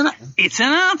Buchanan. It's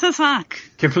an art attack.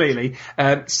 Completely.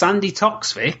 Sandy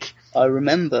Toksvik. I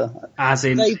remember. As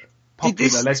in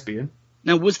popular lesbian.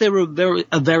 Now, was there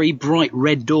a very bright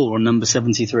red door on number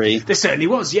 73? There certainly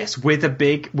was, yes, with a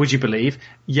big, would you believe,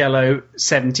 yellow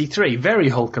 73. Very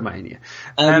Hulkamania.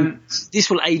 This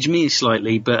will age me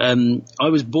slightly, but I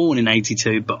was born in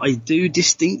 82, but I do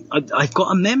I've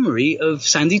got a memory of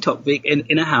Sandy Toksvik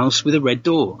in a house with a red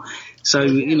door. So,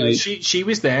 you know... She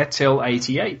was there till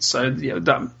 88, so you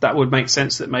know, that would make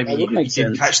sense that maybe you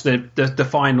didn't catch the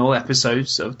final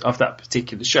episodes of that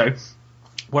particular show.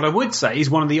 What I would say is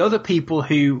one of the other people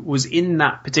who was in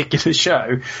that particular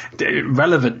show,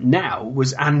 relevant now,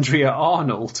 was Andrea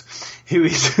Arnold,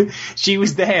 she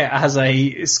was there as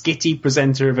a skitty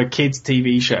presenter of a kids'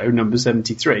 TV show, number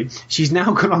 73. She's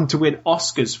now gone on to win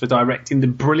Oscars for directing the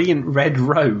brilliant Red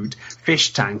Road,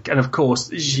 Fish Tank, and of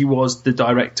course she was the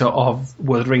director of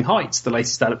Wuthering Heights, the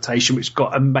latest adaptation, which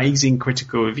got amazing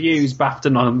critical reviews,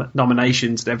 BAFTA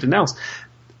nominations and everything else.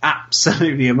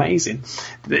 Absolutely amazing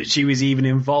that she was even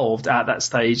involved at that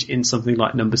stage in something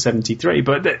like number 73.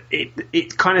 But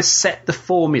it kind of set the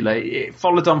formula. It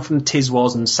followed on from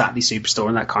Tiswas and Saturday Superstore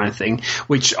and that kind of thing,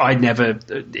 which I never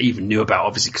even knew about,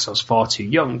 obviously, because I was far too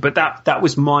young. But that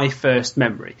was my first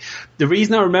memory. The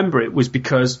reason I remember it was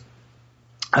because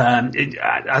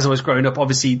as I was growing up,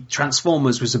 obviously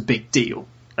Transformers was a big deal.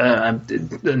 And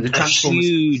the Transformers, a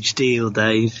huge deal,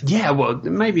 Dave. Yeah, well,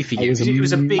 maybe for you. It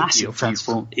was a big deal for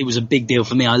you. It was a big deal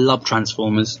for me. I love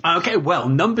Transformers. Okay, well,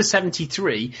 number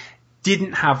 73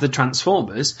 didn't have the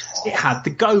Transformers. It had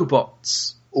the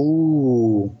GoBots.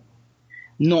 Ooh.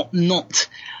 Not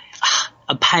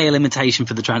a pale imitation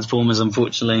for the Transformers,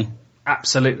 unfortunately.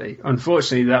 Absolutely.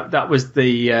 Unfortunately, that was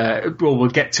the well, we'll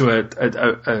get to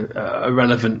a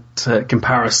relevant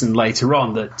comparison later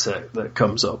on that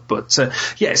comes up. But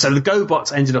yeah, so the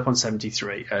GoBots ended up on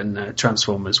 73, and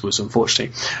Transformers was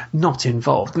unfortunately not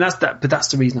involved, and that's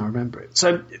the reason I remember it.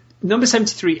 So number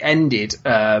 73 ended,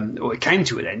 or it came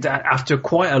to an end after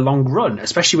quite a long run,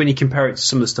 especially when you compare it to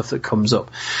some of the stuff that comes up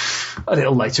a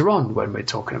little later on when we're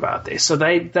talking about this. So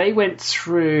they went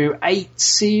through 8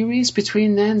 series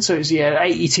between then. So it was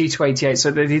 82 to 88.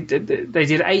 So they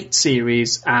did 8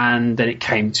 series, and then it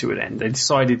came to an end. They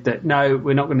decided that no,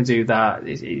 we're not going to do that.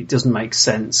 It doesn't make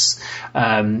sense.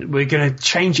 We're going to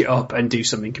change it up and do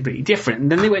something completely different.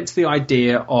 And then they went to the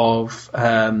idea of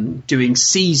doing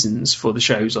seasons for the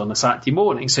shows on a Saturday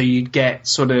morning. So you'd get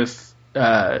sort of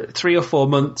 3 or 4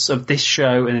 months of this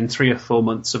show and then 3 or 4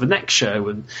 months of the next show,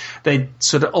 and they'd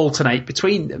sort of alternate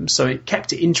between them. So it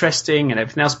kept it interesting and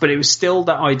everything else, but it was still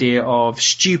that idea of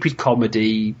stupid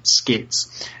comedy,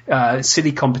 skits,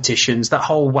 silly competitions, that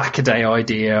whole whack-a-day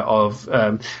idea of,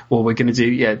 well, we're going to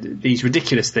do these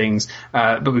ridiculous things,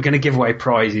 but we're going to give away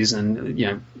prizes,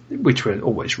 and which were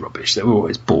always rubbish. They were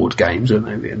always board games, weren't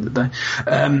they, at the end of the day?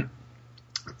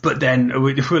 But then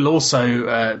we'll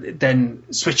also then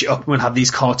switch it up and we'll have these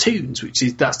cartoons,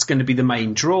 that's going to be the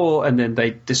main draw, and then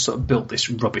they just sort of built this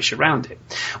rubbish around it,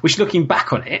 which, looking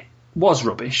back on it, was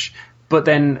rubbish, but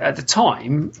then at the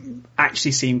time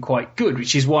actually seemed quite good,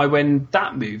 which is why when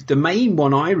that moved, the main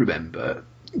one I remember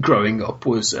growing up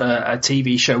was a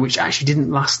TV show which actually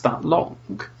didn't last that long.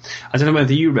 I don't know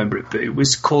whether you remember it, but it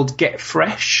was called Get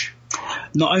Fresh.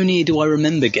 Not only do I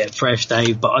remember Get Fresh,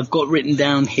 Dave, but I've got written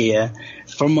down here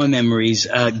from my memories,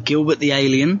 Gilbert the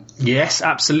Alien. Yes,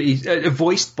 absolutely.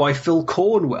 Voiced by Phil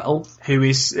Cornwell, who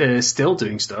is still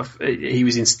doing stuff. He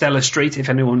was in Stella Street, if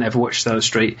anyone ever watched Stella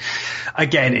Street.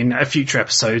 Again, in future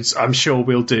episodes, I'm sure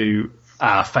we'll do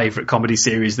our favourite comedy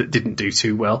series that didn't do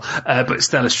too well. But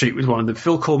Stella Street was one of them.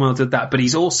 Phil Cornwell did that, but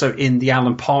he's also in the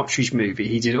Alan Partridge movie.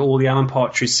 He did all the Alan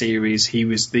Partridge series. He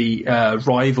was the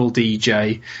rival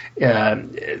DJ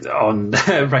on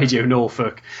Radio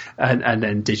Norfolk and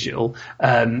then digital.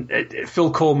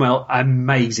 Phil Cornwell,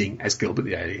 amazing as Gilbert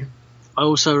the Alien. I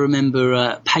also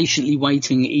remember patiently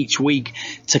waiting each week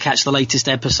to catch the latest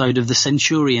episode of the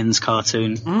Centurions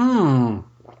cartoon.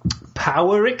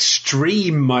 Power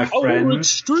extreme, my friend. Power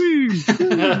extreme.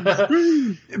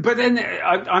 But then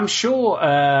I'm sure.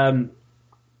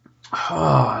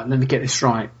 Let me get this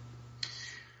right.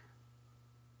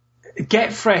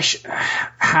 Get Fresh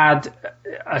had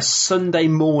a Sunday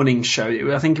morning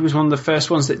show. I think it was one of the first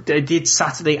ones that they did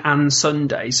Saturday and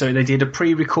Sunday. So they did a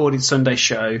pre-recorded Sunday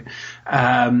show,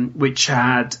 which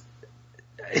had,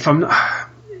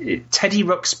 Teddy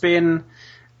Ruxpin.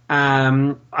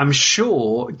 I'm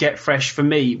sure Get Fresh for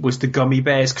me was the Gummy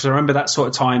Bears, because I remember that sort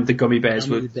of time the Gummy Bears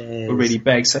were really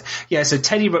big. So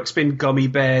Teddy Ruxpin, Gummy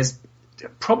Bears.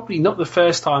 Probably not the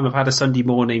first time I've had a Sunday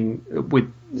morning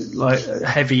with like a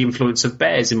heavy influence of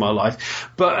bears in my life,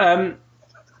 but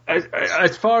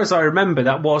as far as I remember,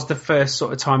 that was the first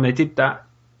sort of time they did that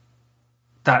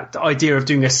idea of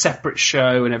doing a separate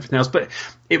show and everything else. But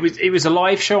it was a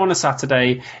live show on a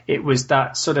Saturday. It was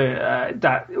that sort of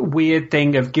that weird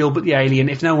thing of Gilbert the Alien.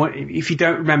 If you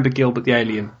don't remember Gilbert the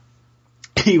Alien,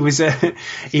 he was a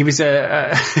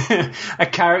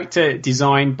character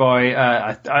designed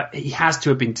by he has to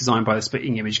have been designed by the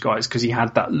Splitting Image guys, because he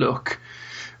had that look.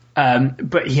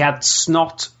 But he had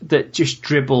snot that just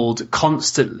dribbled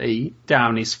constantly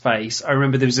down his face. I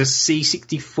remember there was a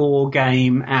C64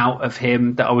 game out of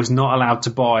him that I was not allowed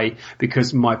to buy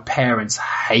because my parents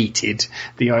hated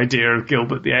the idea of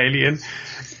Gilbert the Alien.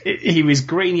 He was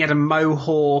green, he had a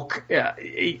mohawk,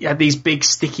 he had these big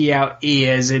sticky out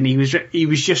ears, and he was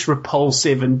just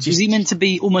repulsive. And just, was he meant to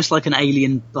be almost like an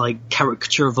alien, like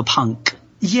caricature of a punk?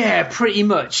 Yeah, pretty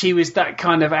much. He was that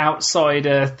kind of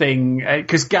outsider thing,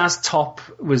 because Gaz Top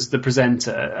was the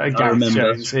presenter, Gareth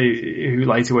Jones, who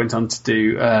later went on to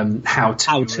do How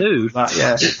To.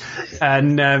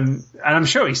 And I'm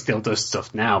sure he still does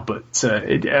stuff now, but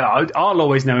I'll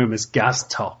always know him as Gaz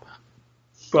Top.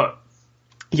 But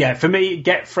yeah, for me,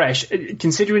 Get Fresh,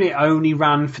 considering it only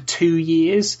ran for 2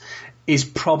 years, is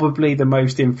probably the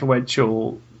most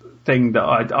influential thing that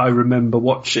I remember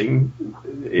watching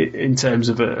in terms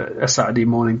of a Saturday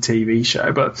morning TV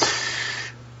show. But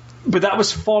that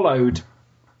was followed.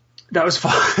 That was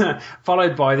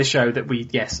followed by the show that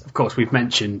we've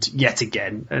mentioned yet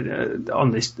again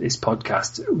on this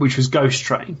podcast, which was Ghost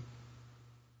Train.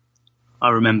 I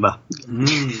remember.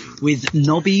 With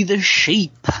Nobby the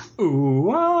sheep.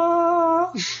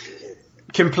 Ooh,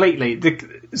 completely.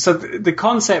 The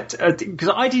concept, because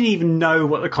I didn't even know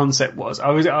what the concept was.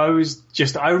 I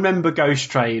remember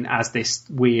Ghost Train as this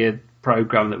weird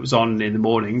program that was on in the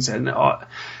mornings, and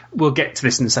we'll get to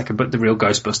this in a second, but the real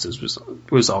Ghostbusters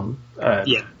was on. I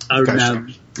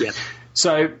remember. Yeah.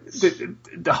 So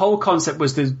the whole concept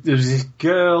was there was this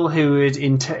girl who had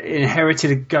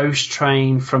inherited a ghost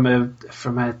train from an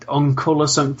uncle or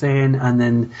something, and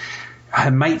then her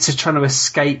mates are trying to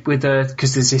escape with her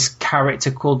because there's this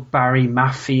character called Barry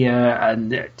Mafia,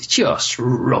 and just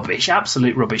rubbish,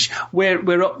 absolute rubbish.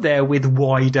 We're up there with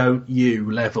Why Don't You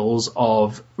levels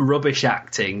of rubbish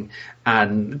acting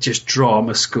and just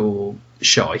drama school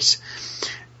shite.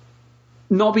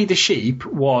 Nobby the Sheep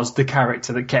was the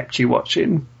character that kept you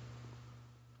watching.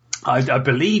 I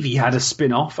believe he had a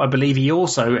spin-off. I believe he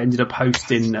also ended up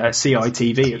hosting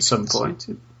CITV at some point.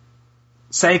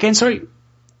 Say again, sorry?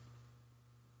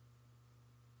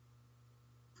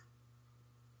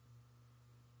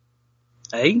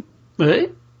 Hey?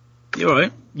 Really? You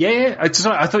alright? Yeah.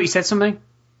 Sorry, I thought you said something.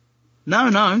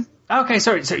 No. Okay,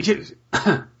 sorry.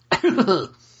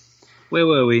 Where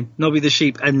were we? Nobby the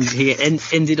Sheep, and he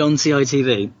ended on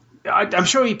CITV. I'm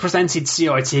sure he presented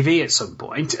CITV at some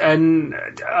point, and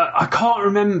I can't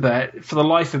remember for the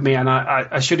life of me, and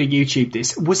I should have YouTubed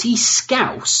this. Was he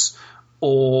Scouse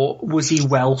or was he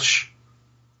Welsh?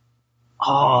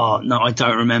 Oh, no, I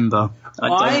don't remember.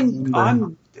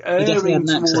 I'm erring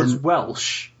towards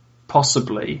Welsh,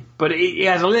 possibly, but he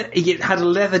had a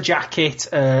leather jacket,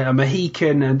 a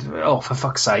Mohican, and for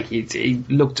fuck's sake, he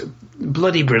looked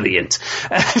bloody brilliant.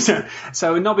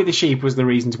 So Nobby the Sheep was the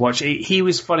reason to watch. He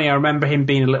was funny. I remember him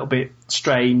being a little bit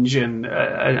strange and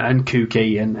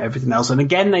kooky and everything else. And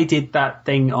again, they did that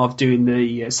thing of doing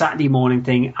the Saturday morning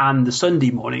thing and the Sunday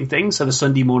morning thing. So the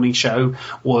Sunday morning show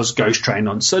was Ghost Train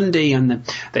on Sunday, and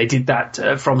they did that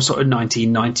from sort of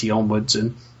 1990 onwards,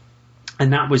 and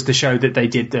that was the show that they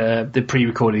did the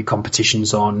pre-recorded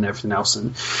competitions on and everything else.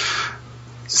 And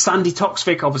Sandy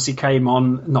Toksvig obviously came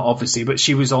on, not obviously, but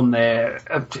she was on there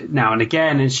now and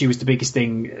again, and she was the biggest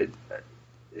thing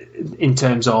in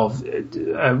terms of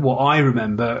what I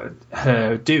remember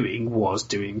her doing was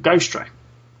doing Ghost Train.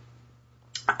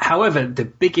 However, the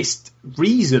biggest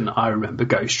reason I remember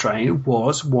Ghost Train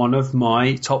was one of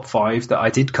my top 5 that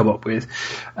I did come up with,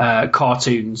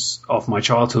 cartoons of my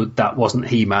childhood that wasn't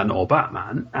He-Man or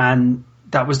Batman, and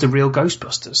that was the real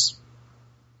Ghostbusters.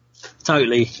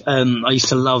 Totally. I used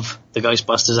to love the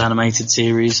Ghostbusters animated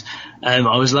series.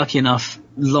 I was lucky enough,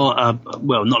 not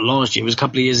last year, it was a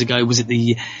couple of years ago, was it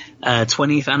the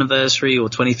 20th anniversary or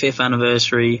 25th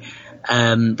anniversary?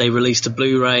 They released a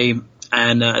Blu-ray,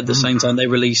 and at the same time they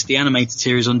released the animated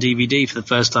series on DVD for the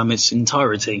first time in its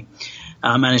entirety.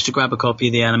 I managed to grab a copy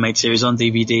of the animated series on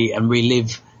DVD and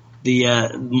relive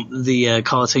the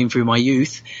cartoon through my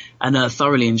youth, and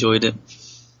thoroughly enjoyed it.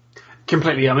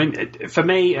 Completely. I mean, for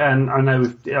me, and I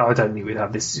know I don't think we'd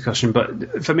have this discussion,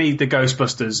 but for me, the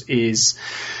Ghostbusters is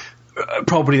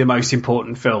probably the most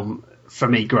important film for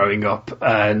me growing up.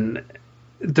 And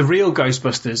the real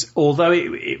Ghostbusters, although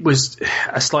it was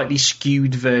a slightly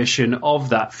skewed version of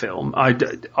that film,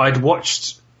 I'd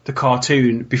watched the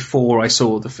cartoon before I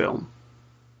saw the film.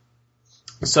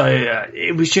 So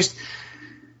it was just...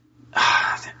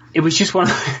 It was just one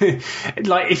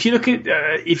like if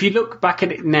you look back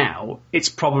at it now, it's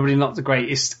probably not the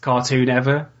greatest cartoon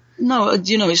ever. No,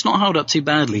 it's not held up too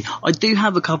badly. I do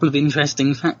have a couple of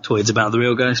interesting factoids about the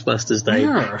real Ghostbusters, Dave.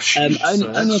 Yeah,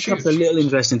 only a couple of little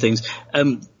interesting things.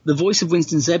 The voice of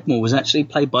Winston Zedmore was actually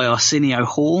played by Arsenio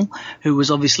Hall, who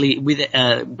was obviously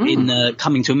in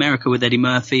Coming to America with Eddie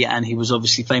Murphy, and he was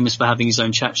obviously famous for having his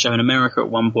own chat show in America at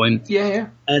one point. Yeah.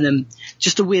 And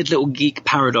just a weird little geek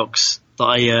paradox that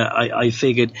I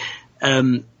figured.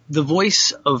 The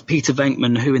voice of Peter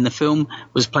Venkman, who in the film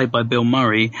was played by Bill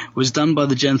Murray, was done by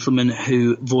the gentleman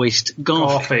who voiced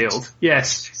Garfield.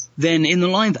 Yes. Then in the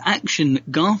live action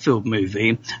Garfield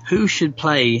movie, who should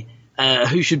be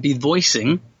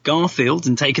voicing Garfield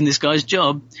and taking this guy's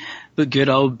job but good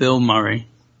old Bill Murray?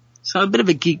 So a bit of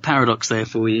a geek paradox there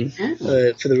for you, for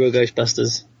the real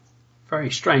Ghostbusters.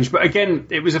 Very strange. But again,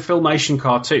 it was a Filmation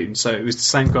cartoon, so it was the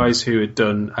same guys who had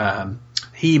done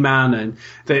He-Man, and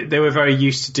they were very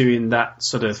used to doing that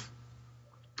sort of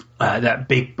that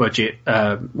big budget,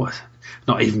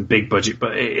 not even big budget,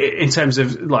 but in terms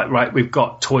of we've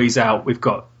got toys out, we've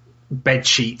got bed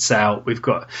sheets out,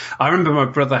 I remember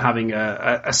my brother having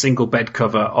a single bed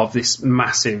cover of this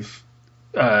massive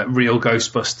real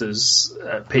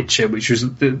Ghostbusters picture, which was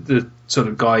the sort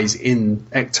of guys in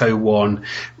Ecto-1,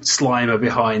 Slimer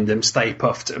behind them, Stay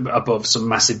Puft above some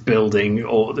massive building,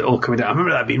 all coming down. I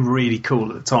remember that being really cool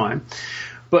at the time.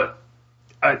 But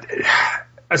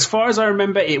as far as I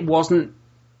remember, it wasn't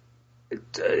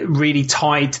really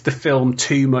tied to the film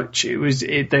too much.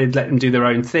 They'd let them do their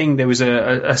own thing. There was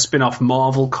a spin-off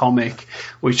Marvel comic,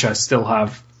 which I still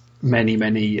have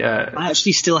many. I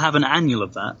actually still have an annual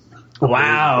of that.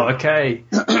 Wow, okay.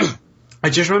 I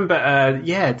just remember, I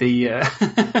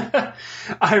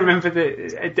remember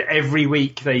that every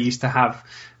week they used to have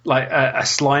like a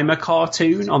Slimer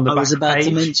cartoon on the back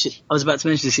page. I was about to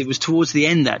mention this. It was towards the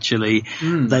end, actually.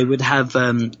 They would have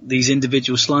these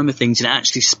individual Slimer things, and it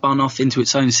actually spun off into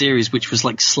its own series, which was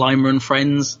like Slimer and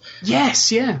Friends.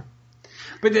 Yes, yeah.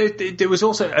 But there was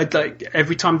also,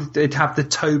 every time they'd have the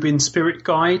Tobin Spirit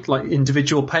Guide, like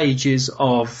individual pages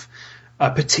of a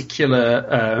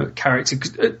particular character.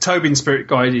 Tobin Spirit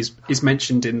Guide is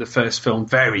mentioned in the first film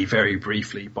very, very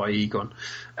briefly by Egon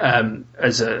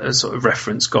as a sort of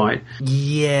reference guide.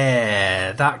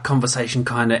 Yeah, that conversation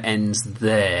kind of ends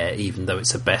there, even though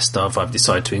it's a best of. I've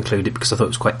decided to include it because I thought it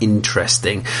was quite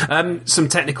interesting. Some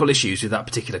technical issues with that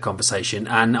particular conversation,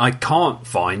 and I can't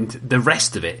find the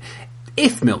rest of it.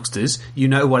 If, Milksters, you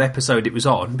know what episode it was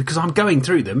on, because I'm going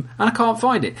through them and I can't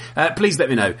find it, please let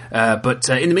me know. But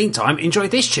in the meantime, enjoy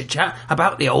this chit-chat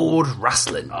about the old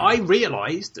wrestling. I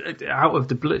realised, out of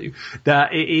the blue,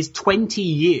 that it is 20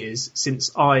 years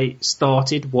since I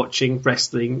started watching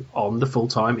wrestling on the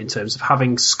full-time in terms of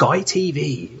having Sky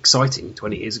TV. Exciting,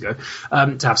 20 years ago,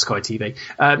 to have Sky TV.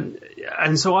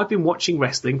 And so I've been watching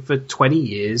wrestling for 20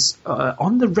 years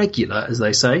on the regular, as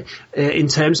they say, in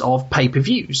terms of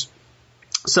pay-per-views.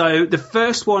 So the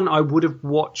first one I would have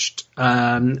watched,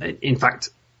 in fact,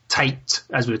 taped,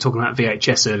 as we were talking about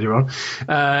VHS earlier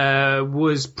on,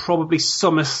 was probably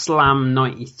SummerSlam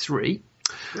 93.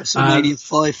 WrestleMania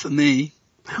 5 for me.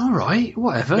 All right,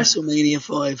 whatever. WrestleMania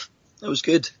 5. That was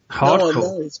good.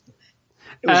 Hardcore.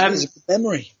 It was a good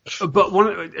memory. But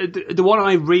the one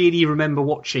I really remember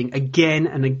watching again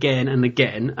and again and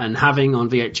again, and having on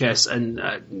VHS and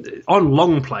on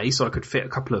long play, so I could fit a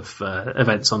couple of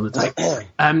events on the tape,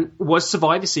 was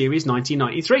Survivor Series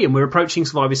 1993. And we're approaching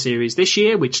Survivor Series this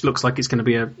year, which looks like it's going to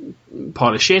be a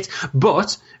pile of shit.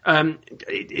 But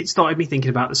it started me thinking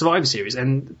about the Survivor Series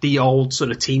and the old sort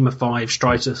of Team of 5,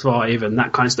 Strive to Survive, and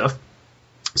that kind of stuff.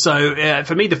 So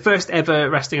for me, the first ever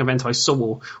wrestling event I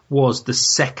saw was the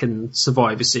second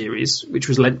Survivor Series, which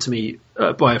was lent to me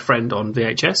by a friend on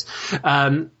VHS.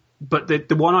 But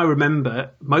the one I remember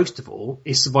most of all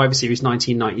is Survivor Series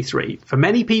 1993. For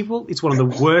many people, it's one of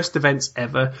the worst events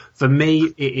ever. For me,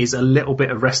 it is a little bit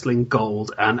of wrestling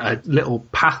gold and a little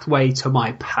pathway to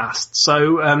my past.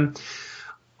 So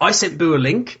I sent Boo a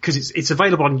link because it's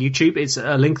available on YouTube. It's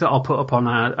a link that I'll put up on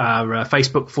our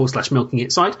Facebook /Milking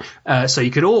It site. So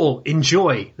you could all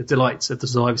enjoy the delights of the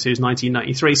Survivor Series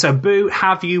 1993. So Boo,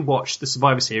 have you watched the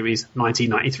Survivor Series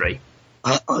 1993?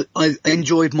 I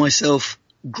enjoyed myself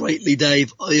greatly,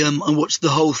 Dave. I watched the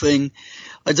whole thing.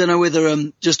 I don't know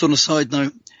whether, just on a side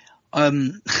note, I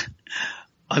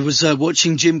was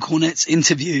watching Jim Cornette's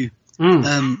interview,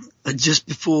 just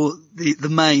before the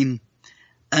main.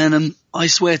 And I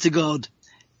swear to God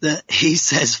that he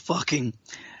says fucking.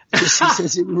 Just he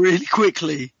says it really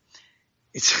quickly.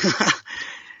 It's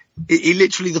he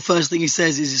literally, the first thing he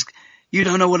says is, you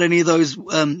don't know what any of those,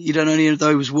 you don't know any of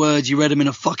those words, you read them in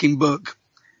a fucking book.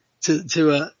 I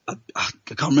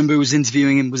can't remember who was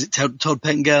interviewing him. Was it Todd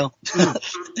Pettengill?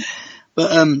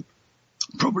 But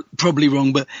probably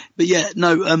wrong. But yeah,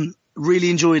 no, really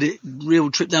enjoyed it. Real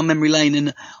trip down memory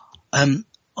lane. And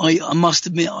I must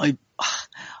admit,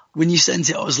 when you sent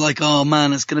it, I was like, oh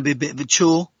man, it's going to be a bit of a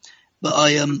chore. But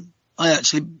I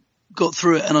actually got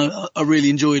through it and I really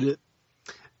enjoyed it.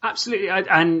 Absolutely.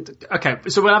 And okay,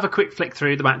 so we'll have a quick flick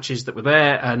through the matches that were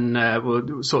there, and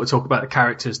we'll sort of talk about the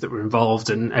characters that were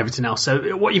involved and everything else.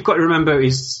 So what you've got to remember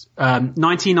is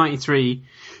 1993,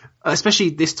 especially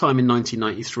this time in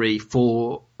 1993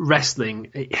 for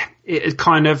wrestling, it had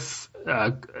kind of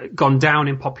gone down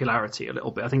in popularity a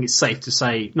little bit. I think it's safe to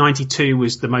say 92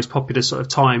 was the most popular sort of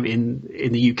time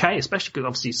in the UK, especially because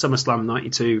obviously SummerSlam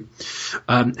 92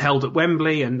 held at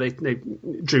Wembley and they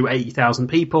drew 80,000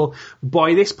 people.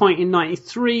 By this point in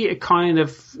 93, it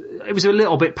was a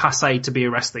little bit passé to be a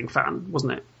wrestling fan,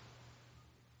 wasn't it?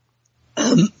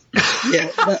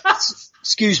 Yeah,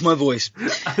 excuse my voice.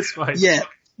 That's fine. Yeah,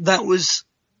 that was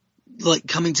like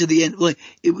coming to the end. Like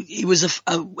it was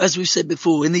as we said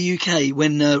before, in the UK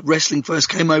when wrestling first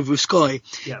came over with Sky,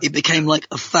 it became like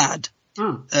a fad.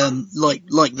 Like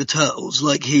the Turtles,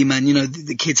 like He-Man,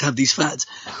 the kids have these fads.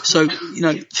 So,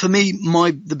 for me,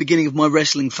 the beginning of my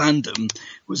wrestling fandom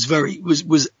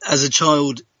was as a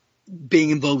child being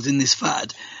involved in this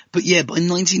fad. But yeah, by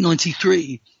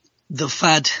 1993, the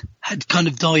fad had kind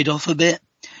of died off a bit.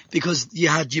 Because you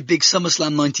had your big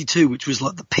SummerSlam 92, which was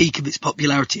like the peak of its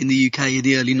popularity in the UK in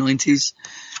the early 90s.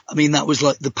 I mean, that was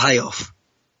like the payoff.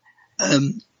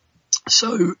 And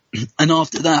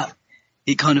after that,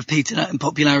 it kind of petered out in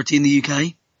popularity in the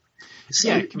UK. So,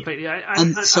 yeah, completely.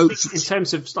 And so, I think in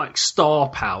terms of like star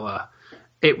power,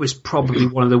 it was probably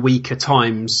one of the weaker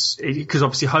times because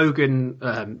obviously Hogan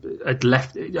had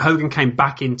left. Hogan came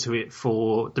back into it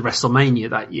for the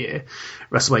WrestleMania that year,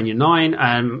 WrestleMania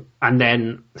 9, and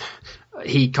then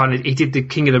he did the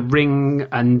King of the Ring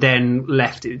and then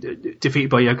left,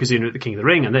 defeated by Yokozuna at the King of the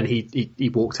Ring, and then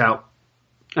he walked out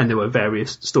And there were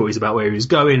various stories about where he was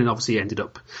going, and obviously ended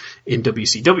up in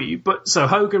WCW. But so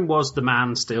Hogan was the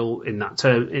man still in that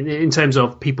term, in terms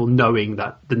of people knowing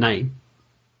that the name.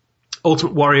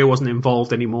 Ultimate Warrior wasn't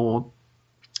involved anymore.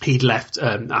 He'd left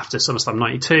after SummerSlam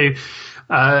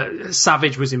 92.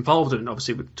 Savage was involved, and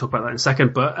obviously we'll talk about that in a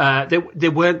second, but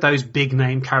there weren't those big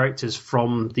name characters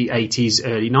from the 80s,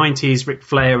 early 90s. Ric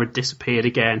Flair had disappeared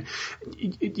again.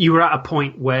 You were at a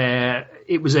point where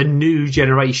it was a new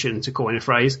generation, to coin a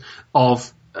phrase,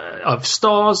 of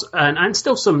stars and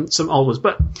still some old ones.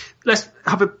 But let's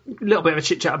have a little bit of a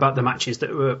chit chat about the matches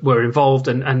that were involved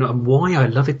and why I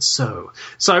love it so.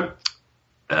 So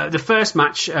the first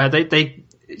match, they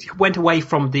went away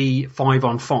from the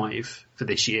 5-on-5 for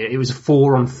this year. It was a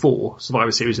 4-on-4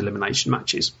 Survivor Series elimination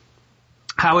matches.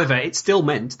 However, it still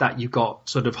meant that you got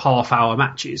sort of half-hour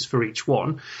matches for each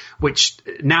one, which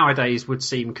nowadays would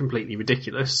seem completely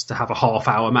ridiculous to have a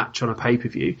half-hour match on a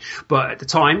pay-per-view. But at the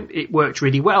time, it worked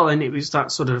really well, and it was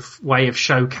that sort of way of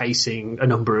showcasing a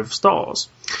number of stars.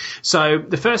 So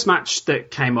the first match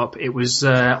that came up, it was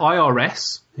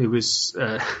IRS, who was...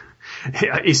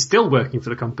 is still working for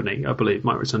the company, I believe,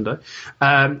 Mike Rotundo.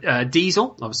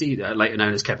 Diesel, obviously later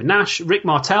known as Kevin Nash, Rick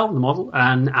Martel, the model,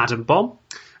 and Adam Bomb,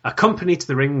 accompanied to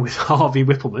the ring with Harvey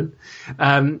Whippleman,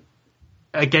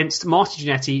 against Marty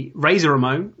Jannetty, Razor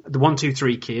Ramon, the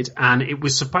 1-2-3 Kid, and it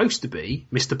was supposed to be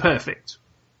Mr. Perfect.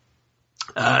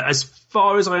 As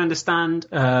far as I understand,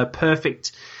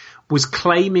 Perfect was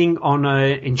claiming on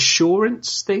an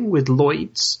insurance thing with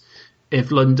Lloyd's of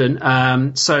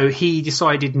London, so he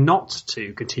decided not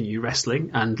to continue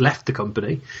wrestling and left the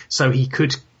company so he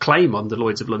could claim on the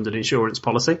Lloyd's of London insurance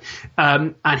policy,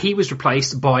 and he was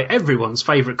replaced by everyone's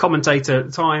favourite commentator at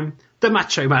the time, the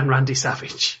Macho Man Randy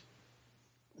Savage.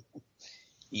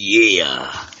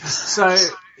 Yeah. So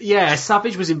yeah,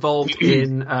 Savage was involved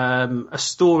in a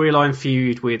storyline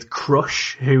feud with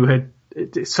Crush, who had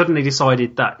suddenly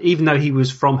decided that even though he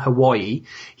was from Hawaii,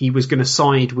 he was going to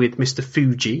side with Mr.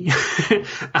 Fuji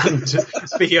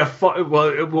and be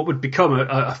what would become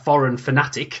a foreign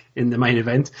fanatic in the main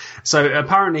event. So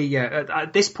apparently, yeah,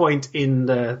 at this point in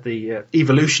the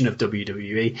evolution of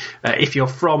WWE, if you're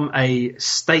from a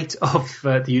state of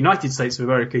the United States of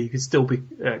America, you could still be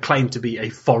claimed to be a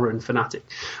foreign fanatic.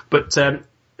 But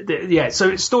yeah,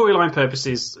 so storyline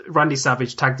purposes, Randy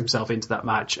Savage tagged himself into that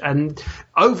match, and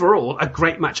overall a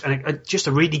great match and just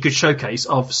a really good showcase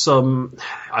of some,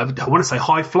 I want to say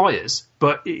high flyers,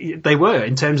 but they were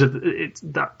in terms of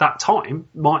that time.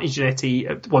 Marty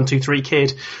Jannetty, 1-2-3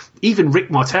 Kid, even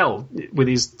Rick Martel with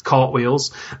his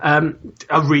cartwheels, a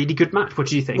really good match. What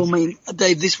do you think? Well, I mean,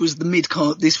 Dave, this was the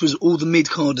mid-card, this was all the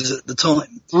mid-carders at the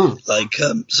time. Like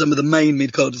some of the main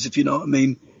mid-carders, if you know what I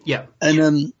mean. Yeah.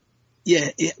 And yeah,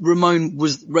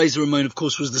 Razor Ramon, of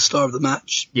course, was the star of the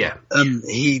match. Yeah.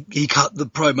 He cut the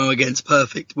promo against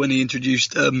Perfect when he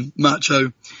introduced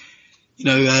Macho,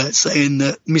 saying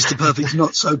that Mr. Perfect's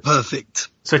not so perfect.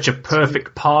 Such a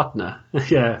perfect partner.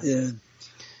 Yeah. Yeah.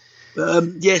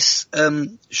 Yes,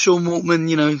 Sean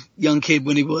Waltman, young kid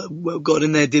when he got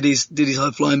in there, did his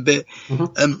high flying bit.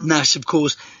 Mm-hmm. Nash, of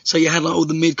course. So you had like all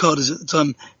the mid carders at the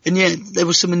time, and yeah, there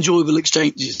were some enjoyable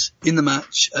exchanges in the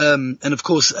match. And of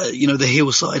course, the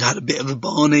heel side had a bit of a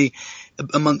Barney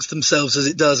amongst themselves as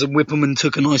it does, and Whippleman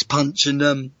took a nice punch,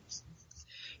 and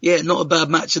yeah, not a bad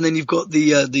match. And then you've got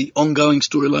the ongoing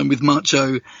storyline with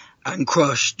Macho and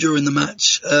Crush during the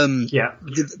match. Yeah.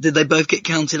 Did they both get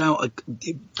counted out?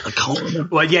 I can't remember.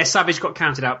 Well, yeah, Savage got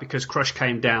counted out because Crush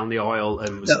came down the aisle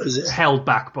and was held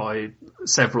back by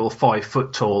several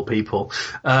 5-foot tall people.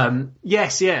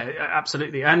 Yes, yeah,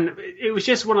 absolutely. And it was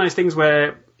just one of those things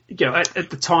where, at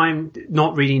the time,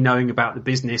 not really knowing about the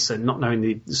business and not knowing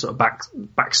the sort of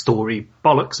backstory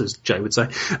bollocks, as Jay would say,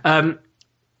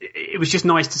 it was just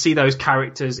nice to see those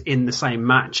characters in the same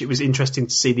match. It was interesting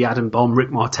to see the Adam Bomb,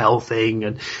 Rick Martel thing.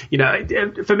 And,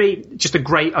 for me, just a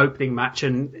great opening match.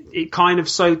 And it kind of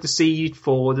sowed the seed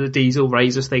for the Diesel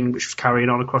Razors thing, which was carrying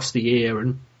on across the year.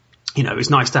 And, it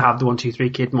was nice to have the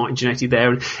 1-2-3 Kid, Marty Jannetty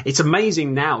there. And it's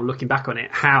amazing now, looking back on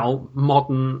it, how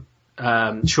modern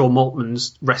Sean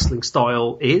Maltman's wrestling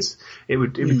style is. It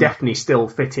would definitely still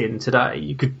fit in today.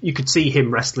 You could see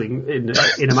him wrestling in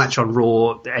a match on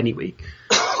Raw any week.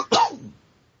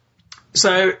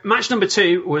 So match number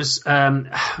 2 was an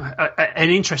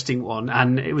interesting one,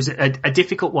 and it was a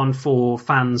difficult one for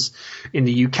fans in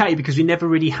the UK because we never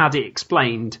really had it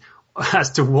explained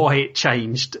as to why it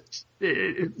changed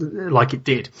like it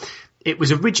did. It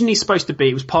was originally supposed to be,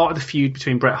 it was part of the feud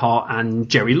between Bret Hart and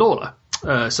Jerry Lawler.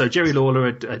 So Jerry Lawler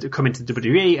had come into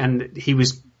WWE, and he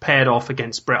was paired off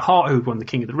against Bret Hart, who had won the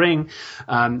King of the Ring.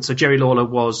 So Jerry Lawler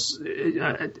was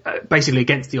basically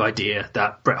against the idea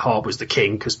that Bret Hart was the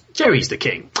king, because Jerry's the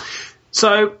king.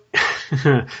 So,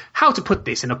 how to put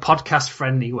this in a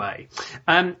podcast-friendly way?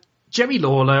 Jerry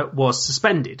Lawler was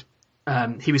suspended.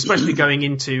 He was supposed to be going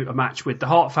into a match with the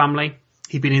Hart family.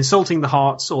 He'd been insulting the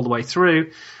Harts all the way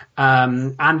through.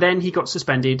 And then he got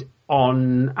suspended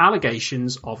on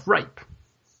allegations of rape.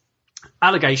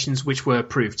 Allegations which were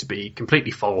proved to be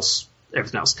completely false,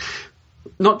 everything else.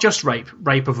 Not just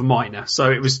rape of a minor. So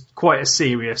it was quite a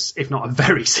serious, if not a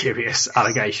very serious,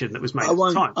 allegation that was made at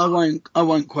the time. I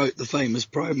won't quote the famous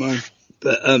promo,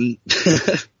 but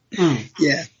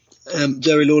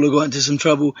Jerry Lawler got into some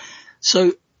trouble.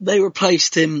 So they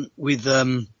replaced him with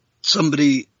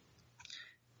somebody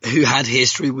who had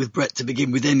history with Bret to begin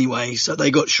with anyway, so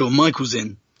they got Shawn Michaels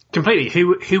in. Completely,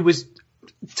 who was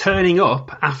turning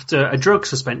up after a drug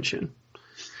suspension.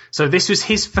 So this was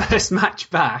his first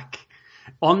match back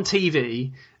on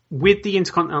TV with the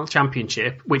Intercontinental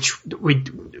Championship, which we,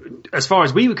 as far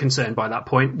as we were concerned by that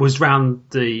point, was round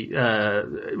the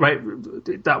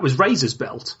that was Razor's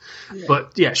belt. Yeah.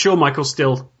 But yeah, Shawn Michaels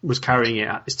still was carrying it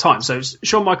at this time. So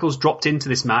Shawn Michaels dropped into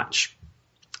this match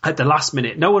at the last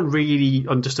minute. No one really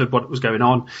understood what was going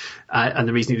on and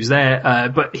the reason he was there,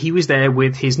 but he was there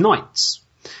with his knights.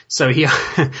 So he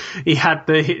had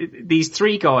these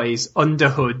three guys under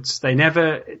hoods. They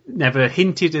never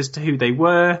hinted as to who they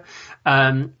were.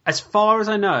 As far as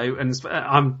I know, and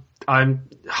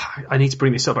I need to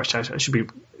bring this up. Actually, I should be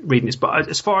reading this, but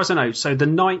as far as I know, so the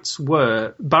knights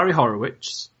were Barry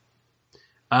Horowitz,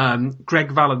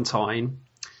 Greg Valentine,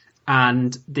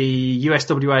 and the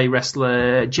USWA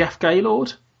wrestler Jeff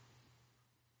Gaylord,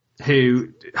 who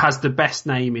has the best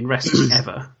name in wrestling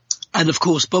ever. And of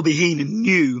course, Bobby Heenan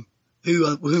knew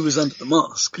who was under the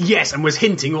mask. Yes, and was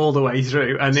hinting all the way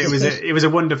through, and it was a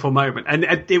wonderful moment. And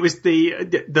it was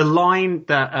the line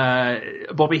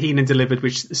that Bobby Heenan delivered,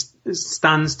 which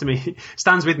stands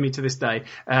with me to this day.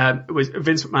 Was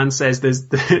Vince McMahon says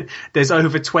there's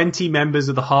over 20 members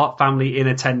of the Hart family in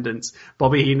attendance.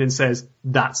 Bobby Heenan says,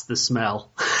 "That's the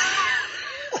smell."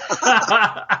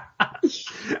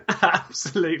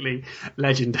 Absolutely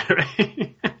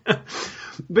legendary.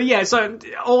 But yeah, so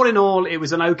all in all, it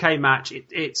was an okay match.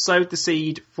 It sowed the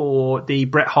seed for the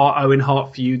Bret Hart-Owen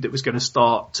Hart feud that was going to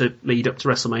start to lead up to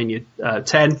WrestleMania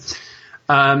 10.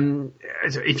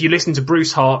 If you listen to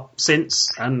Bruce Hart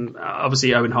since, and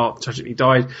obviously Owen Hart tragically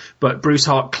died, but Bruce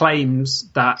Hart claims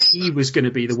that he was going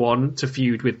to be the one to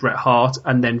feud with Bret Hart,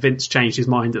 and then Vince changed his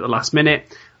mind at the last minute.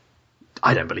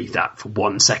 I don't believe that for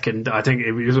 1 second. I think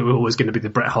it was always going to be the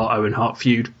Bret Hart-Owen Hart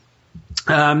feud.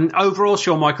 Overall,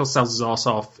 Shawn Michaels sells his arse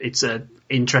off. It's an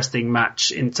interesting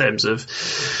match in terms of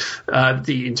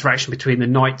the interaction between the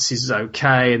Knights is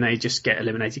okay, and they just get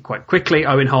eliminated quite quickly.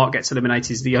 Owen Hart gets eliminated.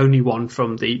 He's the only one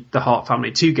from the Hart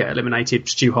family to get eliminated.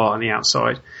 Stu Hart on the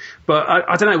outside. But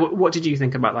I don't know. What did you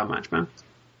think about that match, man?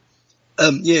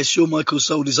 Shawn Michaels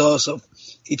sold his arse off.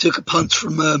 He took a punch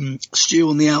from Stu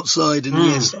on the outside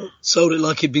and sold it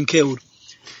like he'd been killed.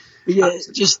 But yeah,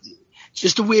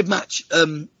 just a weird match.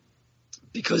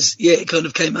 Because it kind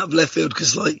of came out of left field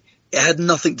because it had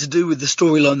nothing to do with the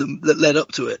storyline that led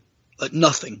up to it,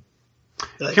 nothing.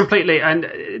 Completely,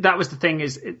 and that was the thing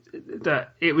that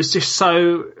it was just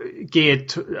so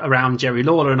geared around Jerry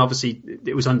Lawler, and obviously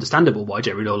it was understandable why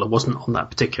Jerry Lawler wasn't on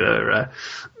that particular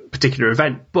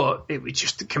event, but it was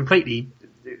just completely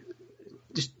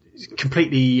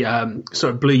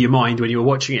sort of blew your mind when you were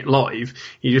watching it live.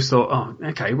 You just thought, oh,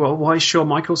 okay, well, why is Shawn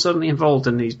Michaels suddenly involved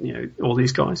in these, all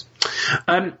these guys?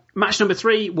 Match number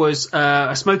 3 was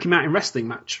a Smoky Mountain Wrestling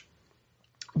match,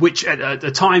 which at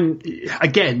the time,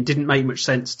 again, didn't make much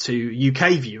sense to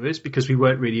UK viewers because we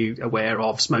weren't really aware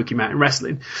of Smoky Mountain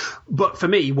Wrestling. But for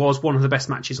me, was one of the best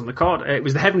matches on the card. It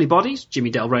was the Heavenly Bodies, Jimmy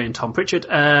Del Rey and Tom Pritchard,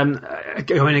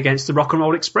 going against the Rock and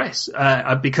Roll Express.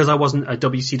 Because I wasn't a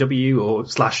WCW or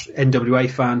 /NWA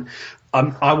fan,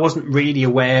 I wasn't really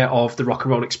aware of the Rock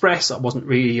and Roll Express. I wasn't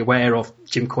really aware of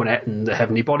Jim Cornette and the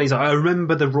Heavenly Bodies. I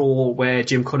remember the Raw where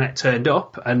Jim Cornette turned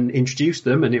up and introduced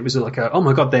them, and it was like oh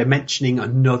my God, they're mentioning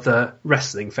another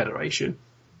wrestling federation.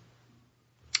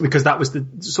 Because that was the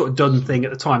sort of done thing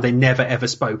at the time. They never ever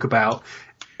spoke about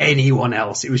anyone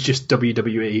else. It was just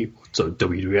WWE, sort of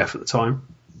WWF at the time.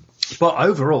 But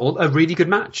overall, a really good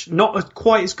match. Not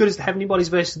quite as good as the Heavenly Bodies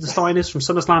versus the Steiners from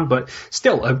SummerSlam, but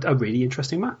still a really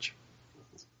interesting match.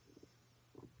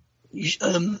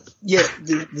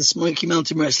 The Smoky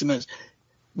Mountain Wrestling match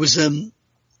was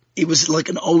it was like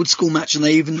an old school match, and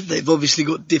they've obviously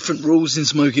got different rules in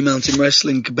Smoky Mountain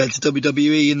Wrestling compared to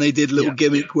WWE, and they did a little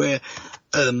gimmick where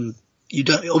you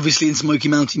don't, obviously in Smoky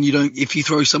Mountain, you don't, if you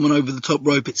throw someone over the top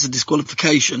rope, it's a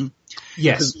disqualification.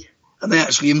 Yes. And they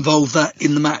actually involved that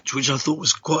in the match, which I thought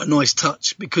was quite a nice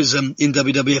touch because in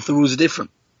WWF the rules are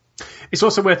different. It's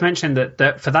also worth mentioning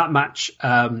that for that match,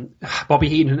 Bobby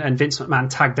Heenan and Vince McMahon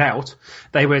tagged out.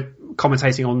 They were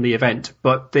commentating on the event,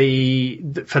 but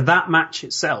for that match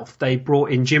itself, they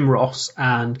brought in Jim Ross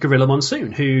and Gorilla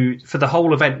Monsoon, who for the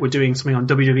whole event were doing something on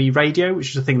WWE Radio,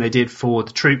 which is a thing they did for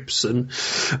the troops and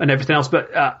everything else.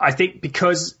 But I think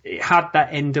because it had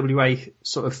that NWA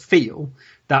sort of feel,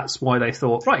 that's why they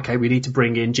thought, right, okay, we need to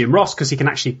bring in Jim Ross because he can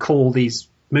actually call these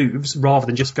moves rather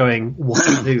than just going, what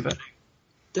a maneuver.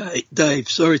 Dave,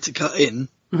 sorry to cut in.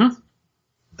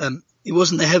 Mm-hmm. It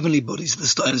wasn't the Heavenly Bodies the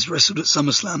Steiners wrestled at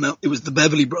SummerSlam. It was the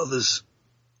Beverly Brothers.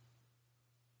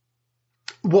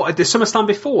 What, the SummerSlam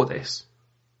before this?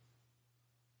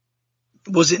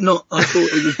 Was it not? I thought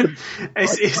it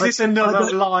was. Is this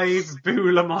another live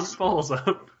Boo Lamont Balls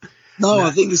Up? No,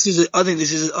 I think this is.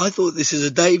 I thought this is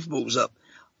a Dave Balls Up.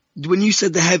 When you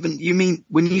said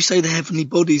when you say the Heavenly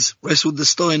Bodies wrestled the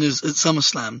Steiners at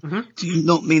SummerSlam, do you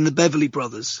not mean the Beverly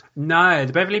Brothers? No,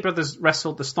 the Beverly Brothers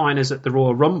wrestled the Steiners at the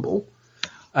Royal Rumble,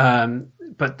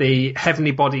 but the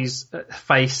Heavenly Bodies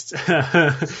faced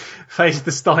the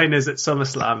Steiners at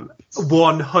SummerSlam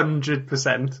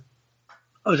 100%.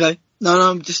 Okay,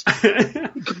 no, I'm just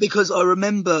because I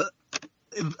remember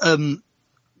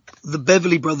the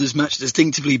Beverly Brothers match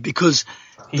distinctively because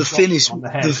the finish with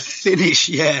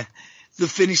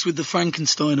the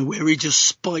Frankensteiner where he just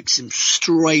spikes him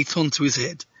straight onto his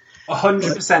head.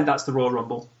 100% that's the Royal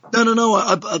Rumble. No,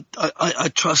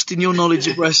 I trust in your knowledge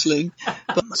of wrestling.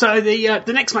 But so the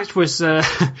next match was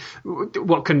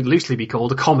what can loosely be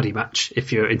called a comedy match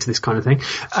if you're into this kind of thing.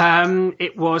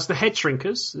 It was the Head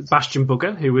Shrinkers, Bastion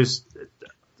Booger, who was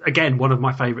again one of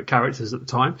my favourite characters at the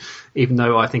time, even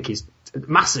though I think he's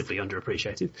massively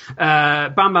underappreciated.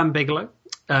 Bam Bam Bigelow,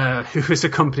 who was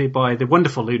accompanied by the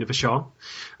wonderful Luna Vachon,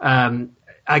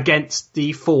 against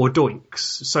the Four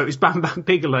Doinks. So it was Bam Bam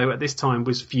Bigelow at this time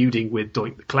was feuding with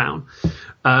Doink the Clown.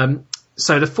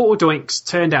 So the Four Doinks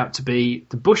turned out to be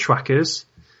the Bushwhackers,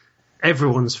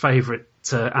 everyone's favourite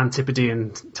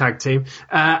Antipodean tag team,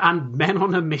 and Men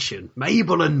on a Mission,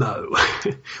 Mabel and Mo,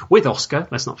 with Oscar,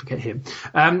 let's not forget him,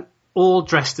 all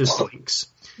dressed as Doinks.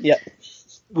 Yeah.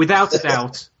 Without a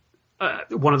doubt,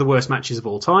 one of the worst matches of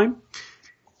all time.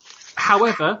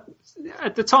 However,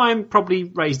 at the time, probably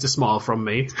raised a smile from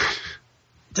me.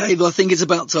 Dave, I think it's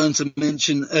about time to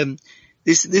mention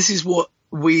this is what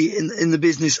we in the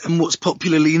business and what's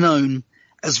popularly known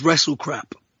as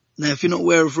WrestleCrap. Now, if you're not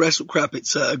aware of WrestleCrap,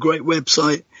 it's a great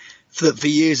website that for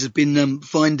years has been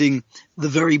finding the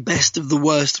very best of the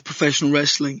worst of professional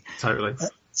wrestling. Totally.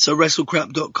 So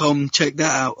WrestleCrap.com, check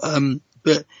that out.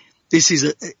 But this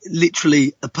is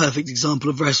literally a perfect example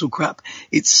of WrestleCrap.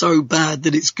 It's so bad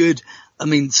that it's good. I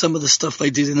mean, some of the stuff they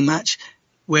did in the match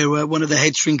where one of the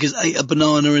Head Shrinkers ate a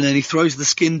banana and then he throws the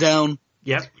skin down.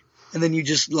 Yep. And then you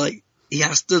just he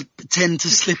has to pretend to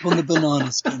slip on the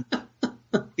banana skin.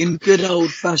 In good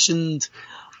old fashioned.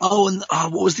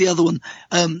 What was the other one?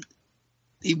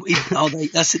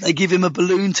 That's it. They give him a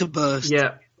balloon to burst.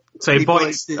 Yeah. So he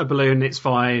bites a balloon, it's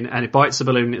fine, and it bites a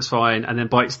balloon, it's fine, and then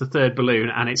bites the third balloon,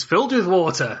 and it's filled with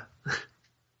water.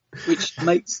 Which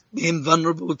makes him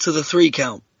vulnerable to the 3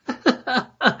 count.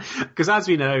 Because as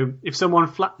we know, if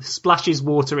someone splashes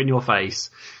water in your face,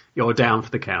 you're down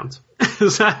for the count.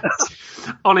 So,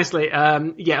 honestly,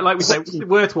 like we say,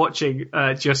 worth watching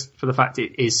just for the fact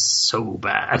it is so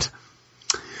bad.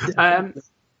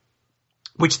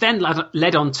 Which then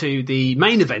led on to the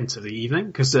main event of the evening,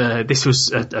 because this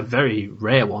was a very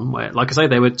rare one where, like I say,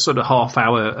 they were sort of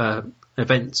half-hour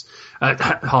events,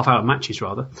 half-hour matches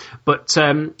rather. But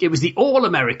it was the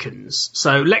All-Americans.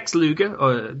 So Lex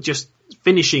Luger, just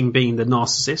finishing being the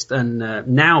narcissist and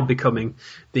now becoming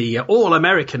the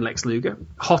All-American Lex Luger,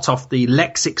 hot off the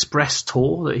Lex Express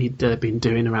tour that he'd been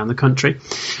doing around the country,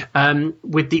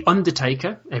 with The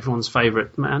Undertaker, everyone's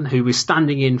favourite man, who was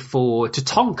standing in for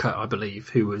Tatanka, I believe,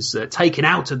 who was taken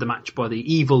out of the match by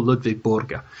the evil Ludwig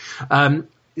Borga.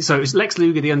 So it was Lex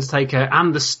Luger, The Undertaker,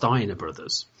 and the Steiner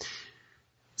brothers.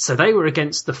 So they were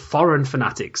against the Foreign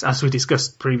Fanatics, as we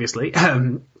discussed previously.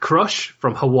 Crush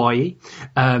from Hawaii,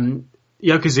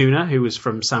 Yokozuna, who was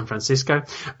from San Francisco,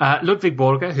 Ludwig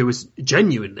Borga, who was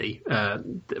genuinely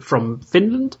from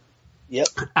Finland, yep,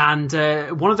 and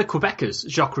one of the Quebecers,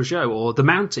 Jacques Rougeau, or the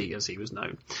Mountie, as he was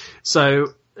known.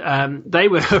 So they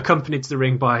were accompanied to the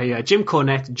ring by Jim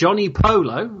Cornette, Johnny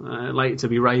Polo, later to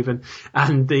be Raven,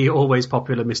 and the always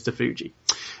popular Mr. Fuji.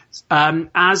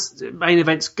 As main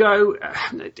events go,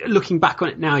 looking back on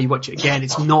it now, you watch it again,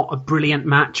 it's not a brilliant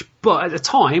match, but at the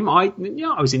time, I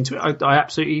was into it. I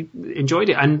absolutely enjoyed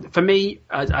it. And for me,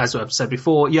 as I've said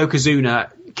before,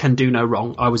 Yokozuna can do no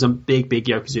wrong. I was a big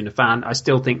Yokozuna fan. I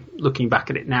still think, looking back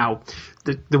at it now,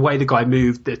 the way the guy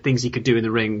moved, the things he could do in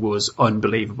the ring was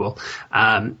unbelievable.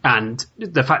 And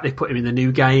the fact they put him in the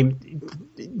new game,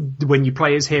 when you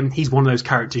play as him, he's one of those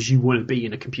characters you want to be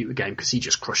in a computer game because he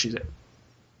just crushes it.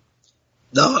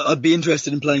 No, I'd be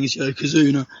interested in playing as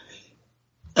Yokozuna.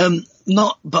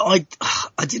 But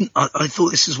I didn't. I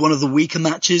thought this was one of the weaker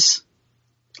matches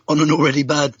on an already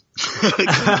bad,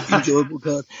 enjoyable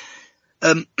card.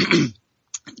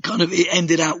 Kind of, it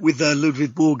ended out with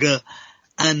Ludwig Borger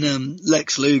and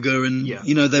Lex Luger, and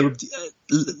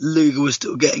Luger was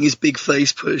still getting his big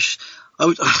face push.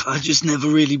 I just never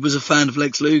really was a fan of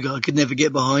Lex Luger. I could never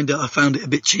get behind it. I found it a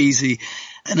bit cheesy.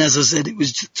 And as I said, it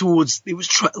was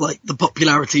the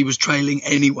popularity was trailing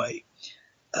anyway.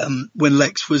 When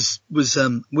Lex was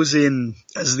in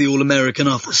as the All-American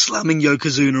after slamming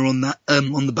Yokozuna on that,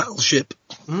 on the battleship.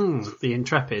 The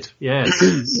Intrepid, yeah.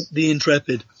 The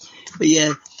Intrepid. But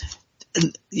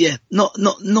not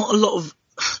a lot of,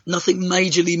 nothing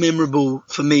majorly memorable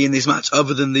for me in this match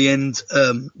other than the end,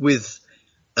 with,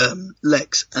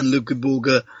 Lex and Ludwig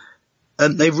Borger.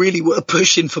 And they really were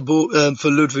pushing for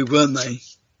Ludwig, weren't they?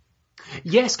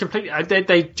 Yes, completely.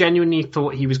 They genuinely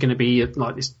thought he was going to be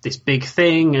like this big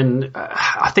thing, and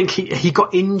I think he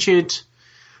got injured.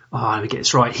 Oh, let me get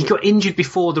this right. He got injured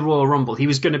before the Royal Rumble. He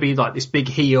was going to be like this big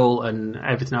heel and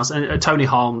everything else. And Tony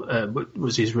Halm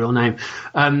was his real name.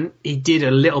 He did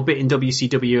a little bit in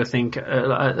WCW, I think, at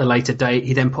a later date.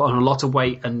 He then put on a lot of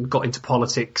weight and got into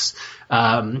politics.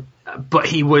 But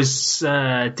he was,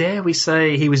 dare we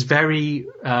say, he was very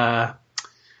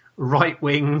right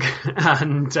wing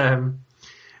and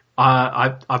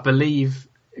I believe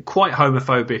quite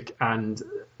homophobic and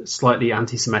slightly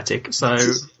anti-Semitic. So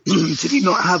did he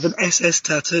not have an SS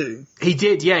tattoo? He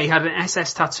did, yeah. He had an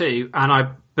SS tattoo, and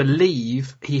I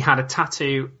believe he had a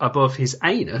tattoo above his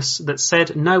anus that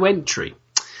said "no entry."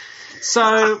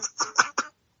 So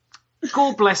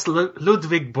God bless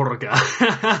Ludwig Borger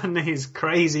and his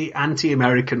crazy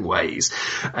anti-American ways.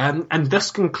 And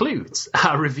thus concludes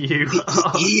our review.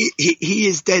 He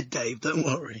is dead, Dave, don't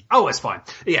worry. Oh, it's fine.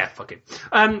 Yeah, fuck it.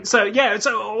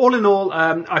 So all in all,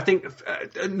 I think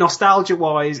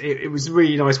nostalgia-wise, it was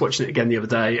really nice watching it again the other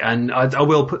day. And I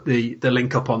will put the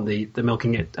link up on the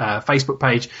Milking It Facebook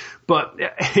page. But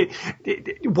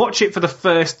watch it for the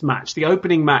first match. The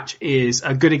opening match is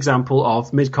a good example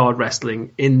of mid-card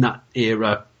wrestling in that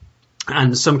era,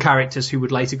 and some characters who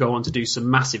would later go on to do some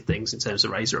massive things in terms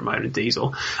of Razor Ramon and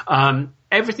Diesel.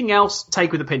 Everything else,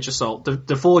 take with a pinch of salt.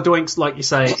 The Four Doinks, like you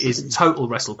say, is total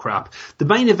wrestle crap. The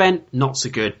main event, not so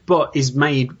good, but is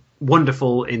made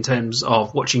wonderful in terms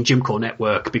of watching Jim Cornette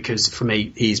work, because for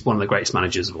me, he's one of the greatest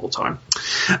managers of all time.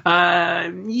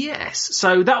 Yes,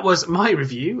 so that was my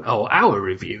review, or our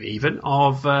review even,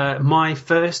 of my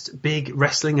first big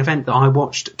wrestling event that I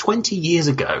watched 20 years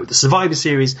ago, the Survivor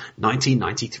Series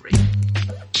 1993.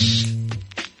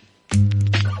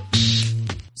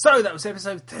 So that was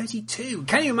episode 32.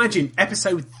 Can you imagine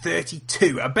episode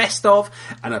 32? A best of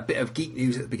and a bit of geek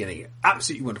news at the beginning.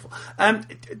 Absolutely wonderful.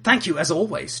 Thank you, as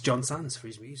always, John Sands for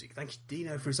his music. Thank you to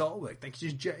Dino for his artwork. Thank you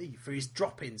to Jay for his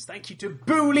drop-ins. Thank you to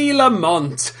Booley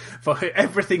Lamont for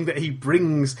everything that he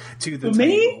brings to the table.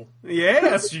 Me?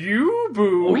 Yes, you,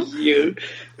 Boo. Oh, you.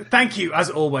 Thank you, as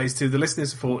always, to the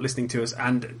listeners for listening to us.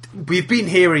 And we've been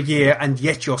here a year, and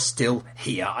yet you're still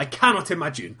here. I cannot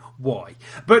imagine why.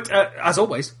 But as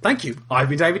always, thank you. I've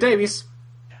been David Davies.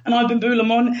 And I've been Boo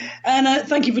Lamont. And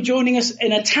thank you for joining us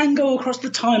in a tango across the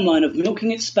timeline of Milking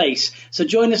It Space. So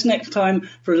join us next time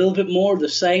for a little bit more of the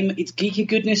same. It's geeky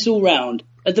goodness all round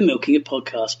at the Milking It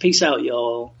Podcast. Peace out,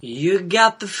 y'all. You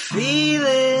got the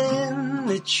feeling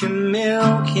that you're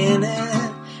milking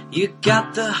it. You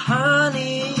got the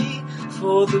honey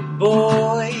for the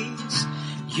boys.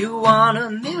 You wanna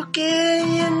milk it,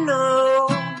 you know.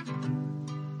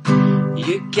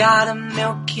 You gotta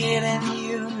milk it and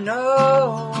you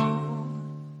know.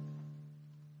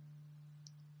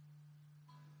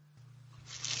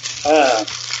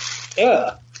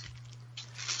 Yeah.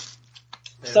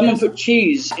 Someone put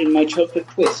cheese in my chocolate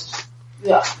twist.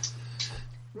 Yeah.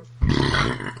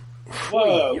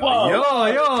 Whoa,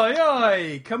 whoa.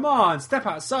 Yo. Come on, step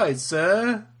outside,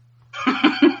 sir.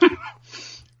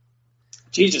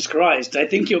 Jesus Christ, I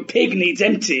think your pig needs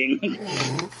emptying.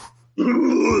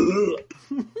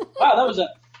 Wow, that was a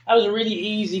That was a really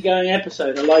easy-going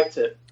episode. I liked it.